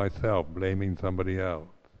blaming myself, blaming somebody else.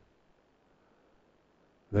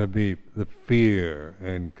 There'd be the fear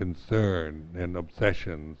and concern and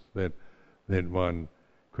obsessions that one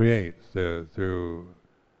creates through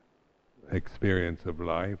experience of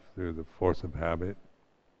life, through the force of habit.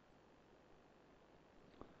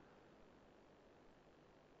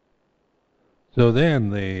 So then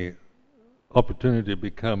the opportunity to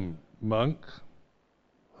become monk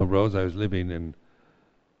arose. I was living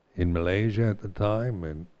in Malaysia at the time,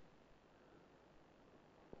 and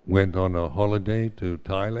went on a holiday to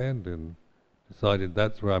Thailand and decided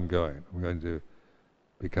that's where I'm going. I'm going to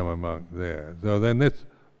become a monk there. So then this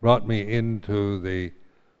brought me into the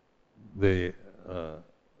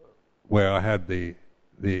where I had the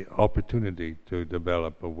opportunity to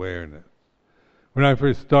develop awareness. When I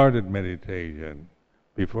first started meditation,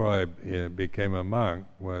 before I became a monk,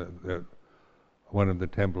 one of the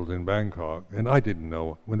temples in Bangkok, and I didn't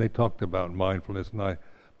know when they talked about mindfulness,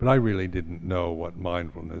 but I really didn't know what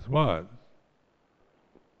mindfulness was.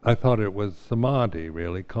 I thought it was samadhi,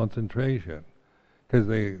 really, concentration, because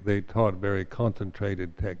they taught very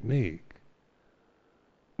concentrated technique.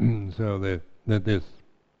 So that this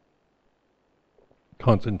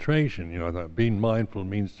concentration, that being mindful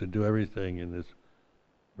means to do everything in this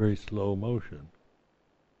very slow motion.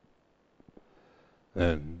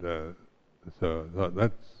 And so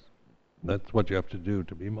that's what you have to do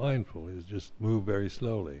to be mindful, is just move very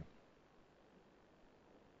slowly.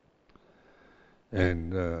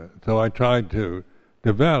 And so I tried to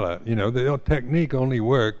develop. The technique only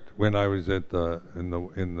worked when I was in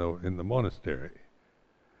the monastery.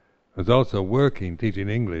 I was also working, teaching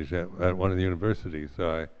English at one of the universities,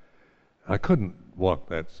 so I couldn't walk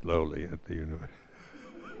that slowly at the university.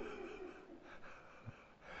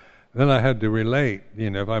 Then I had to relate.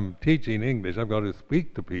 If I'm teaching English, I've got to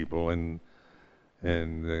speak to people and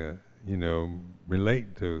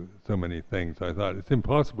relate to so many things. So I thought it's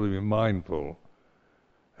impossible to be mindful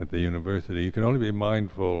at the university. You can only be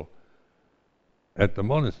mindful at the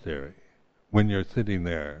monastery when you're sitting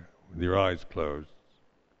there with your eyes closed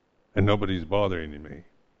and nobody's bothering me.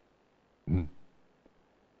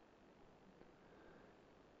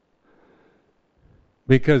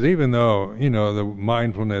 Because even though, the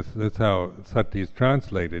mindfulness, that's how sati is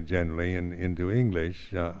translated generally into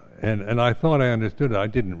English, and I thought I understood it, I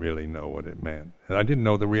didn't really know what it meant. And I didn't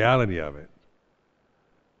know the reality of it.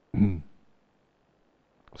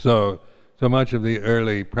 So much of the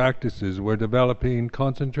early practices were developing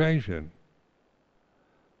concentration.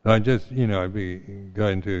 I just, I'd be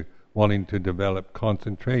going to wanting to develop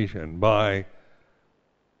concentration by,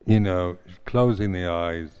 closing the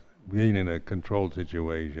eyes, being in a controlled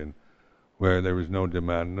situation where there was no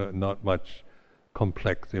demand, not much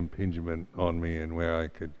complex impingement on me, and where I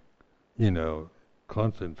could,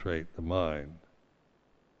 concentrate the mind.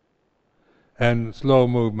 And slow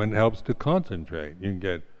movement helps to concentrate. You can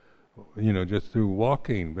get, just through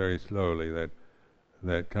walking very slowly,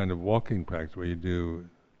 that kind of walking practice where you do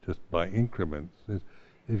just by increments.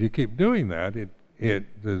 If you keep doing that, you get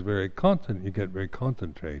very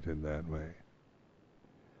concentrated that way.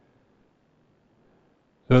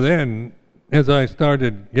 So then, as I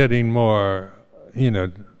started getting more,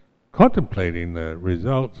 contemplating the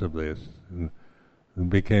results of this, and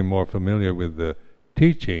became more familiar with the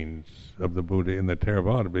teachings of the Buddha in the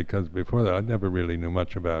Theravada, because before that I never really knew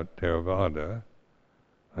much about Theravada,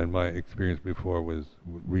 and my experience before was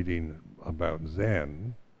reading about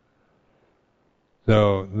Zen.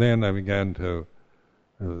 So then I began to,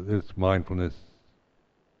 this mindfulness,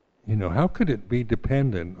 how could it be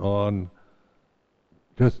dependent on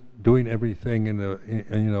just doing everything in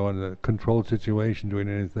a controlled situation, doing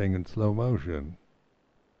anything in slow motion?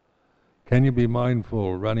 Can you be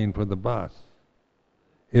mindful running for the bus?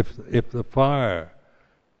 If the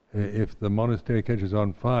monastery catches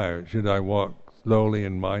on fire, should I walk slowly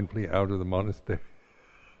and mindfully out of the monastery?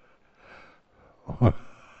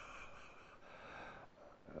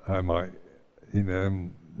 I might,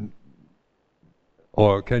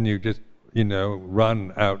 or can you just,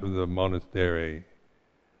 run out of the monastery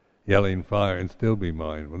yelling fire and still be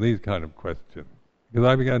mindful? These kind of questions. Because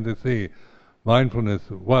I began to see mindfulness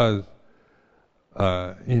was,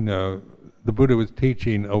 the Buddha was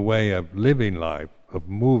teaching a way of living life, of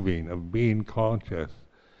moving, of being conscious,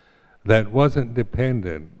 that wasn't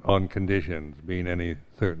dependent on conditions being any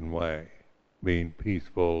certain way, being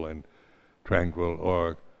peaceful and tranquil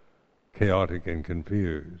or chaotic and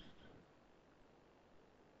confused.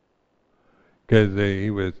 Because he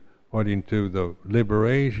was pointing to the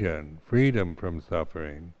liberation, freedom from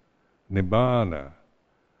suffering, nibbana,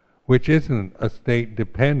 which isn't a state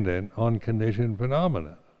dependent on conditioned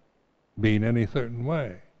phenomena being any certain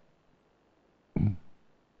way.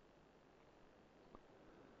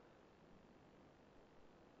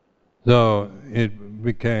 So it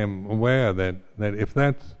became aware that if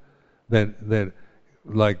that's that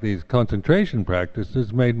like these concentration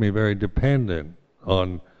practices made me very dependent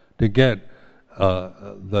on, to get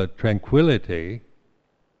the tranquility,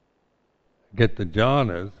 get the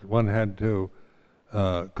jhanas, one had to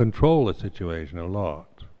control the situation a lot.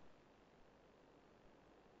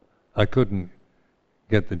 I couldn't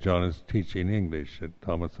get the jhanas teaching English at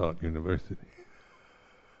Thammasat University.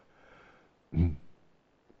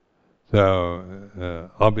 So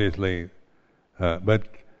obviously, but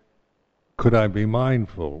could I be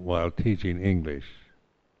mindful while teaching English?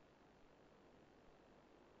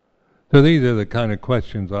 So these are the kind of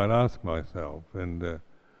questions I'd ask myself, and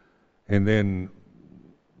then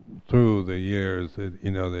through the years,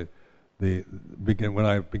 when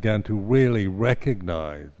I began to really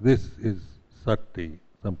recognize this is Sati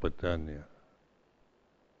Sampajanya.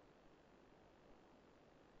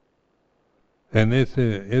 And this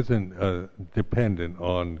isn't dependent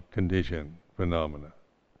on condition, phenomena.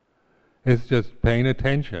 It's just paying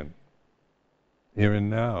attention, here and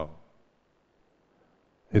now.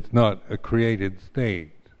 It's not a created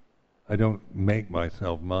state. I don't make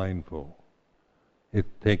myself mindful. It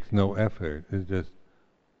takes no effort. It's just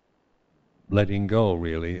letting go,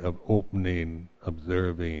 really, of opening,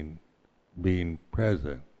 observing, being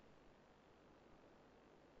present.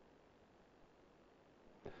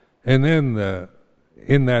 And then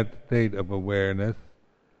in that state of awareness,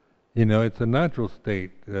 it's a natural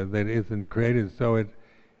state that isn't created, so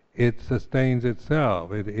it sustains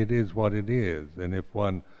itself. It is what it is. And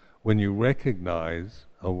when you recognize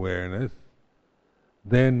awareness,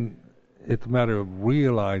 then it's a matter of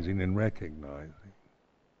realizing and recognizing.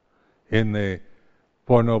 In the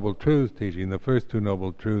Four Noble Truths teaching, the first two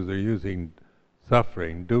Noble Truths are using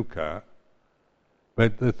suffering, dukkha,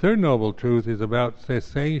 but the third Noble Truth is about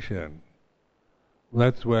cessation.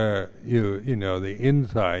 That's where the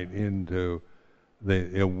insight into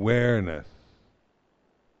the awareness,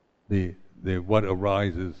 the what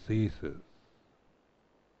arises ceases.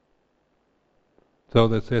 So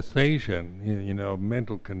the cessation,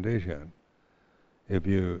 mental condition, if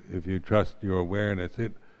you trust your awareness,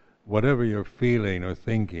 whatever you're feeling or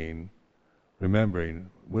thinking, remembering,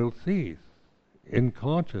 will cease in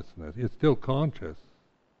consciousness. It's still conscious.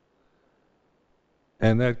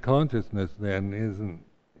 And that consciousness then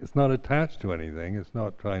it's not attached to anything. It's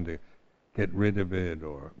not trying to get rid of it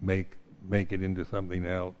or make it into something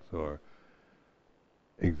else or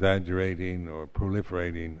exaggerating or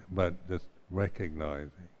proliferating, but just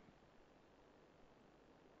recognizing.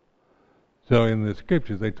 So in the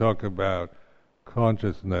scriptures they talk about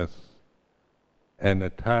consciousness and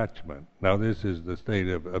attachment. Now this is the state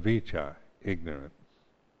of avijja, ignorance,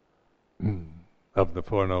 of the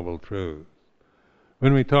Four Noble Truths.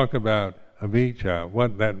 When we talk about avijja,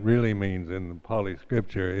 what that really means in the Pali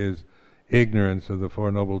scripture is ignorance of the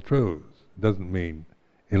Four Noble Truths. It doesn't mean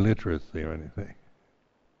illiteracy or anything.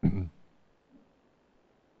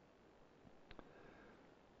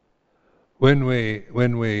 When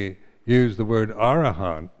we use the word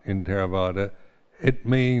arahant in Theravada, it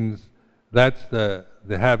means that's the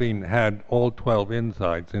having had all 12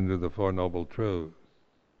 insights into the Four Noble Truths.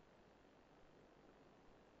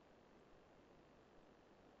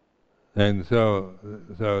 And so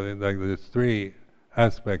like there's 3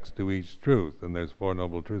 aspects to each truth, and there's Four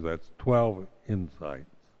Noble Truths. That's 12 insights.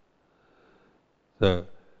 So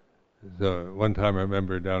one time I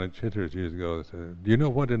remember down at Chitters years ago, I said, do you know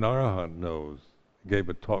what an arahant knows? I gave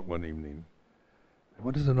a talk one evening.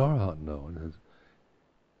 What does an arahant know?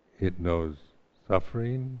 It knows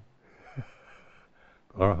suffering.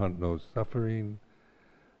 Arahant knows suffering.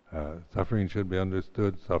 Suffering should be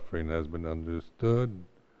understood. Suffering has been understood.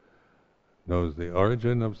 Knows the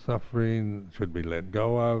origin of suffering, should be let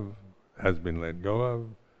go of, has been let go of.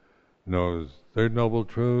 Knows Third Noble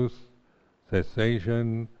Truth,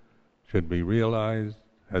 cessation, should be realized,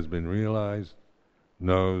 has been realized.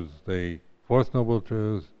 Knows the Fourth Noble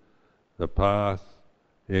Truth, the path,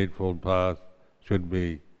 the Eightfold Path, should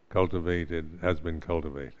be cultivated, has been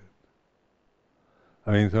cultivated.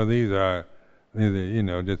 I mean, so these are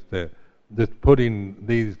just putting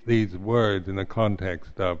these words in the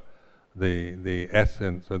context of the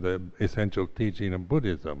essence or the essential teaching of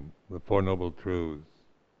Buddhism, the Four Noble Truths.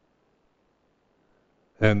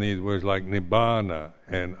 And these words like Nibbana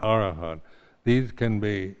and Arahant, these can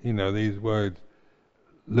be, these words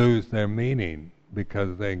lose their meaning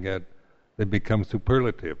because they become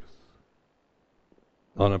superlatives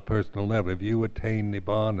on a personal level. If you attain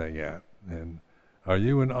Nibbana yet, then are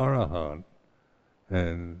you an Arahant?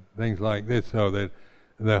 And things like this, so that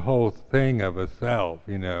the whole thing of a self,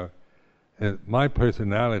 my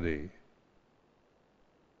personality,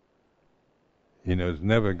 is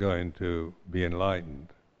never going to be enlightened.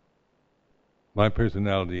 My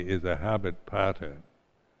personality is a habit pattern,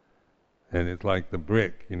 and it's like the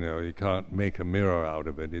brick. You can't make a mirror out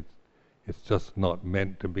of it. It's just not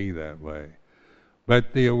meant to be that way.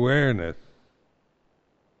 But the awareness,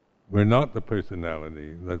 we're not the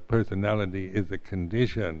personality. The personality is a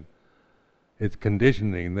condition. It's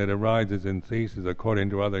conditioning that arises and ceases according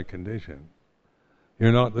to other conditions.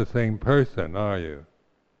 You're not the same person, are you?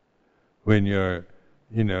 When you're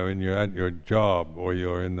at your job, or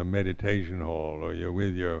you're in the meditation hall, or you're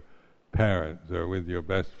with your parents, or with your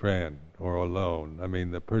best friend, or alone. I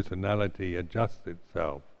mean, the personality adjusts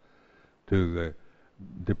itself to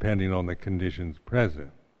depending on the conditions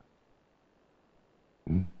present.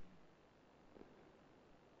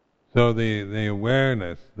 So the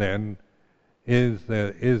awareness then is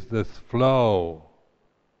this flow,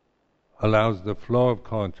 allows the flow of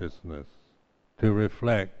consciousness to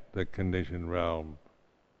reflect the conditioned realm.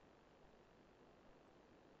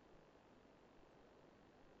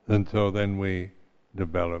 And so then we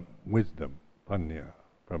develop wisdom, panya,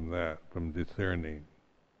 from that, from discerning.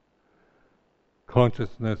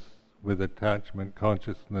 Consciousness with attachment,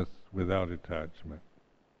 consciousness without attachment.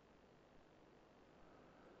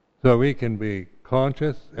 So we can be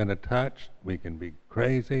conscious and attached, we can be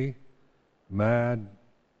crazy, mad,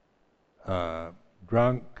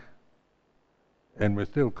 drunk, and we're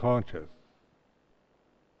still conscious,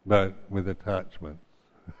 but with attachments.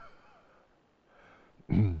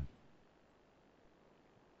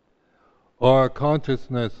 Or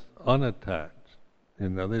consciousness unattached. You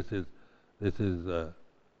know, this is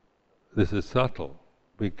subtle,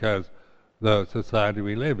 because the society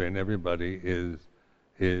we live in, everybody is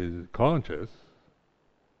conscious,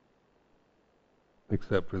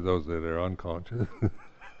 except for those that are unconscious,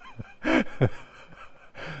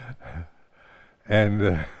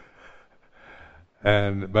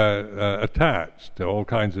 but attached to all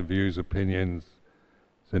kinds of views, opinions,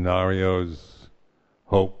 scenarios,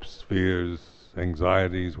 hopes, fears,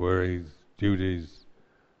 anxieties, worries, duties,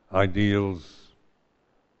 ideals,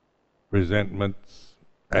 resentments,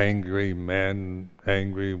 angry men,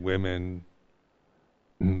 angry women,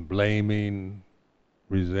 blaming,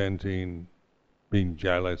 resenting, being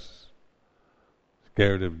jealous,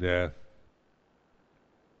 scared of death.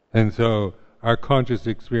 And so our conscious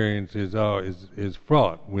experience is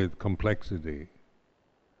fraught with complexity.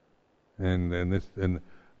 And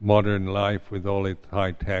modern life, with all its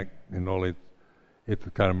high tech and all its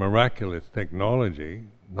kind of miraculous technology,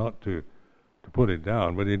 not to put it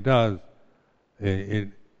down, but it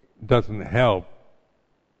doesn't help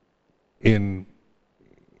in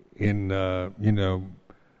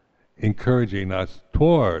encouraging us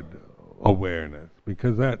toward awareness,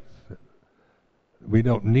 because we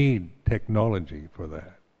don't need technology for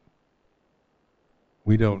that.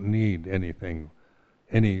 We don't need anything,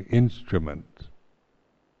 any instrument,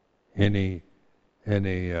 any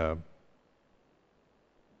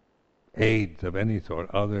aids of any sort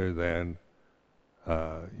other than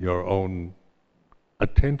your own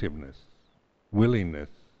attentiveness, willingness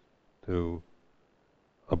to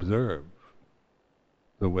observe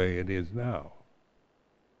the way it is now.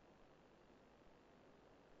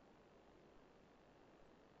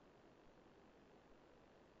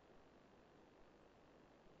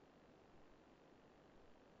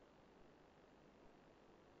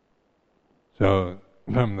 So,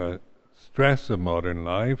 from the stress of modern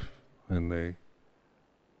life and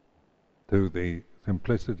to the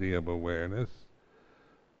simplicity of awareness,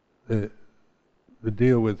 the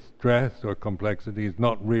deal with stress or complexity is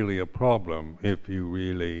not really a problem if you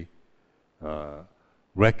really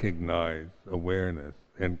recognize awareness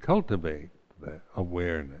and cultivate that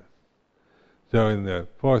awareness. So in the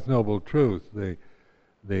Fourth Noble Truth,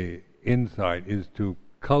 the insight is to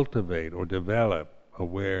cultivate or develop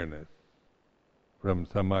awareness from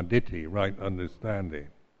samadhi, right understanding.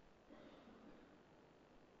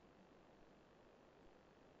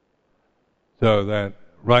 So that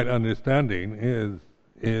right understanding is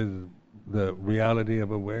the reality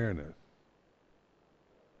of awareness.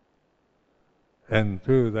 And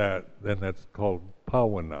through that, then that's called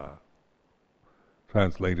bhavana,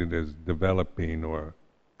 translated as developing or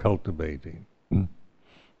cultivating.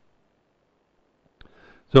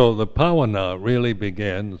 So the bhavana really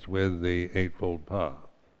begins with the Eightfold Path,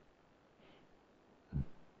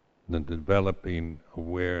 the developing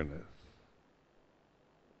awareness.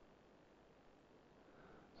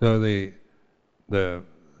 So the Buddha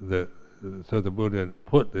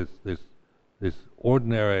put this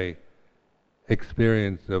ordinary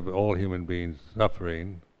experience of all human beings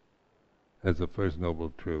suffering as the First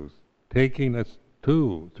Noble Truth, taking us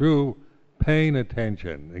through paying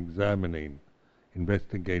attention, examining,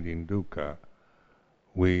 investigating dukkha,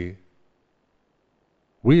 we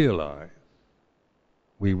realize,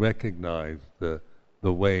 we recognize the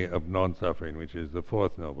way of non-suffering, which is the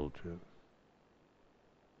Fourth Noble Truth.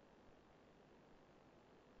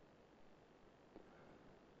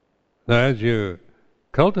 Now, as you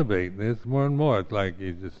cultivate this more and more, it's like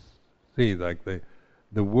you just see, like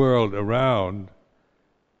the world around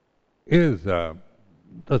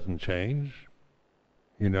doesn't change.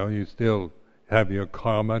 You know, you still have your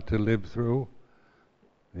karma to live through.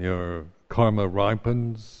 Your karma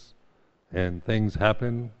ripens, and things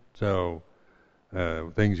happen. So,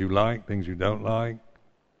 things you like, things you don't like,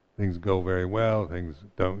 things go very well, things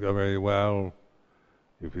don't go very well.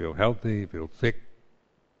 You feel healthy, you feel sick,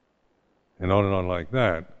 and on like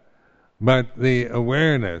that. But the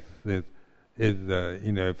awareness is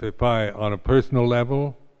if I, on a personal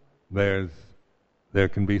level, there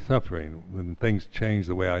can be suffering when things change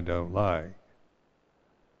the way I don't like.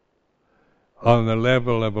 On the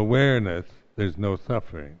level of awareness, there's no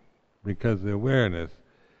suffering, because the awareness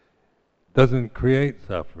doesn't create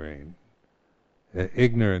suffering.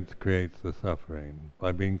 Ignorance creates the suffering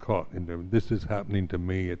by being caught into, this is happening to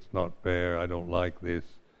me, it's not fair, I don't like this,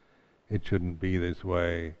 it shouldn't be this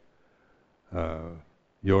way,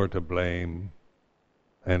 you're to blame,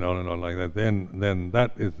 and on like that. Then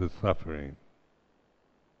that is the suffering.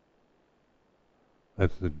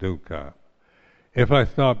 That's the dukkha. If I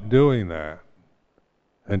stop doing that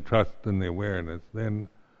and trust in the awareness, then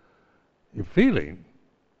you're feeling,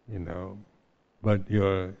 but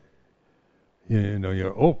you're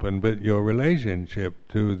open, but your relationship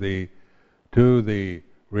to the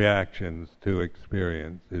reactions to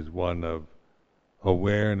experience is one of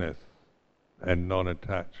awareness and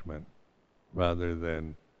non-attachment rather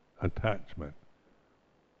than attachment.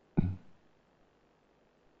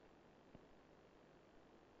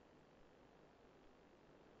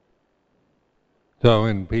 So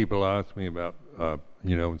when people ask me about,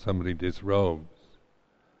 when somebody disrobes,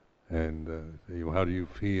 and say, well, how do you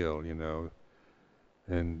feel,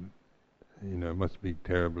 and, it must be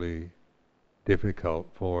terribly difficult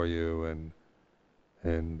for you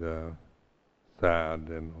and sad,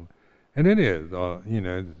 and it is,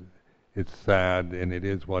 it's sad and it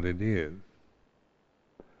is what it is.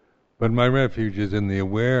 But my refuge is in the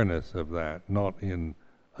awareness of that, not in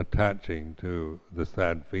attaching to the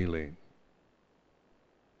sad feeling.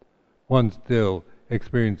 One still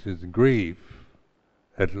experiences grief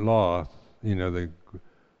at loss, the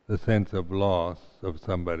sense of loss of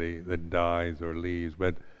somebody that dies or leaves,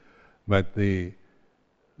 but the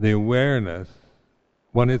awareness,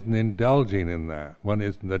 one isn't indulging in that. One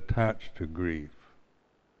isn't attached to grief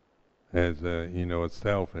as a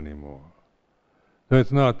self anymore. So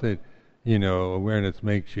it's not that awareness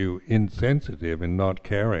makes you insensitive and not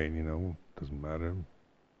caring. Doesn't matter.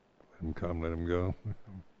 Let him come, let him go.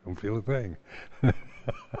 Don't feel a thing.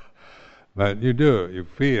 But you do. You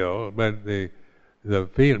feel, but the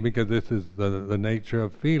feel, because this is the nature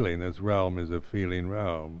of feeling. This realm is a feeling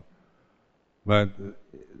realm. But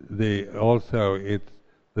also it's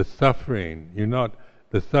the suffering.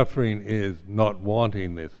 The suffering is not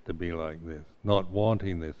wanting this to be like this, not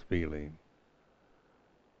wanting this feeling,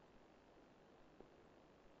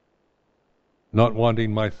 not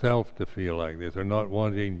wanting myself to feel like this, or not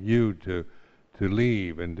wanting you to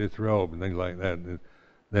leave and disrobe and things like that.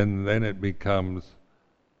 Then it becomes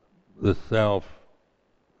the self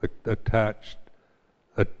attached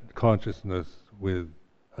consciousness with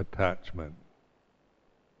attachment.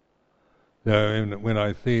 So when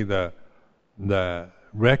I see the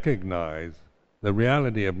recognize the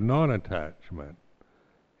reality of non-attachment,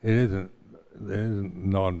 there isn't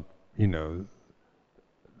non,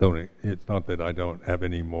 it's not that I don't have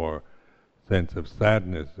any more sense of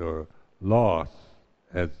sadness or loss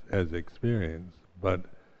as experience, but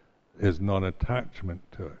there's non-attachment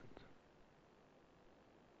to it.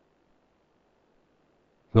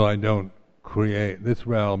 So I don't create, this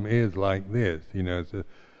realm is like this,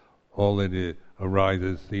 all that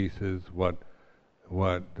arises, ceases, what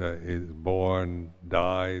is born,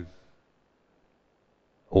 dies,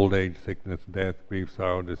 old age, sickness, death, grief,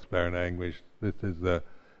 sorrow, despair, and anguish.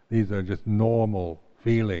 These are just normal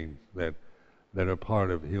feelings that are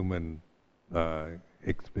part of human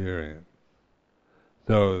experience.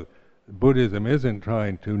 So Buddhism isn't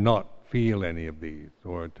trying to not feel any of these,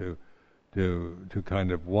 or to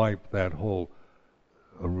kind of wipe that whole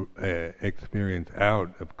experience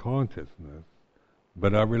out of consciousness,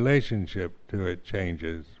 but our relationship to it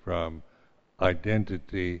changes from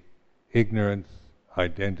identity, ignorance,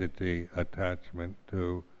 identity, attachment,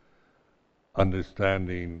 to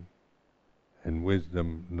understanding and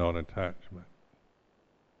wisdom, non-attachment.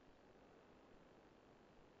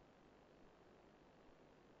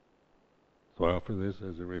 So I offer this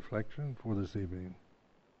as a reflection for this evening.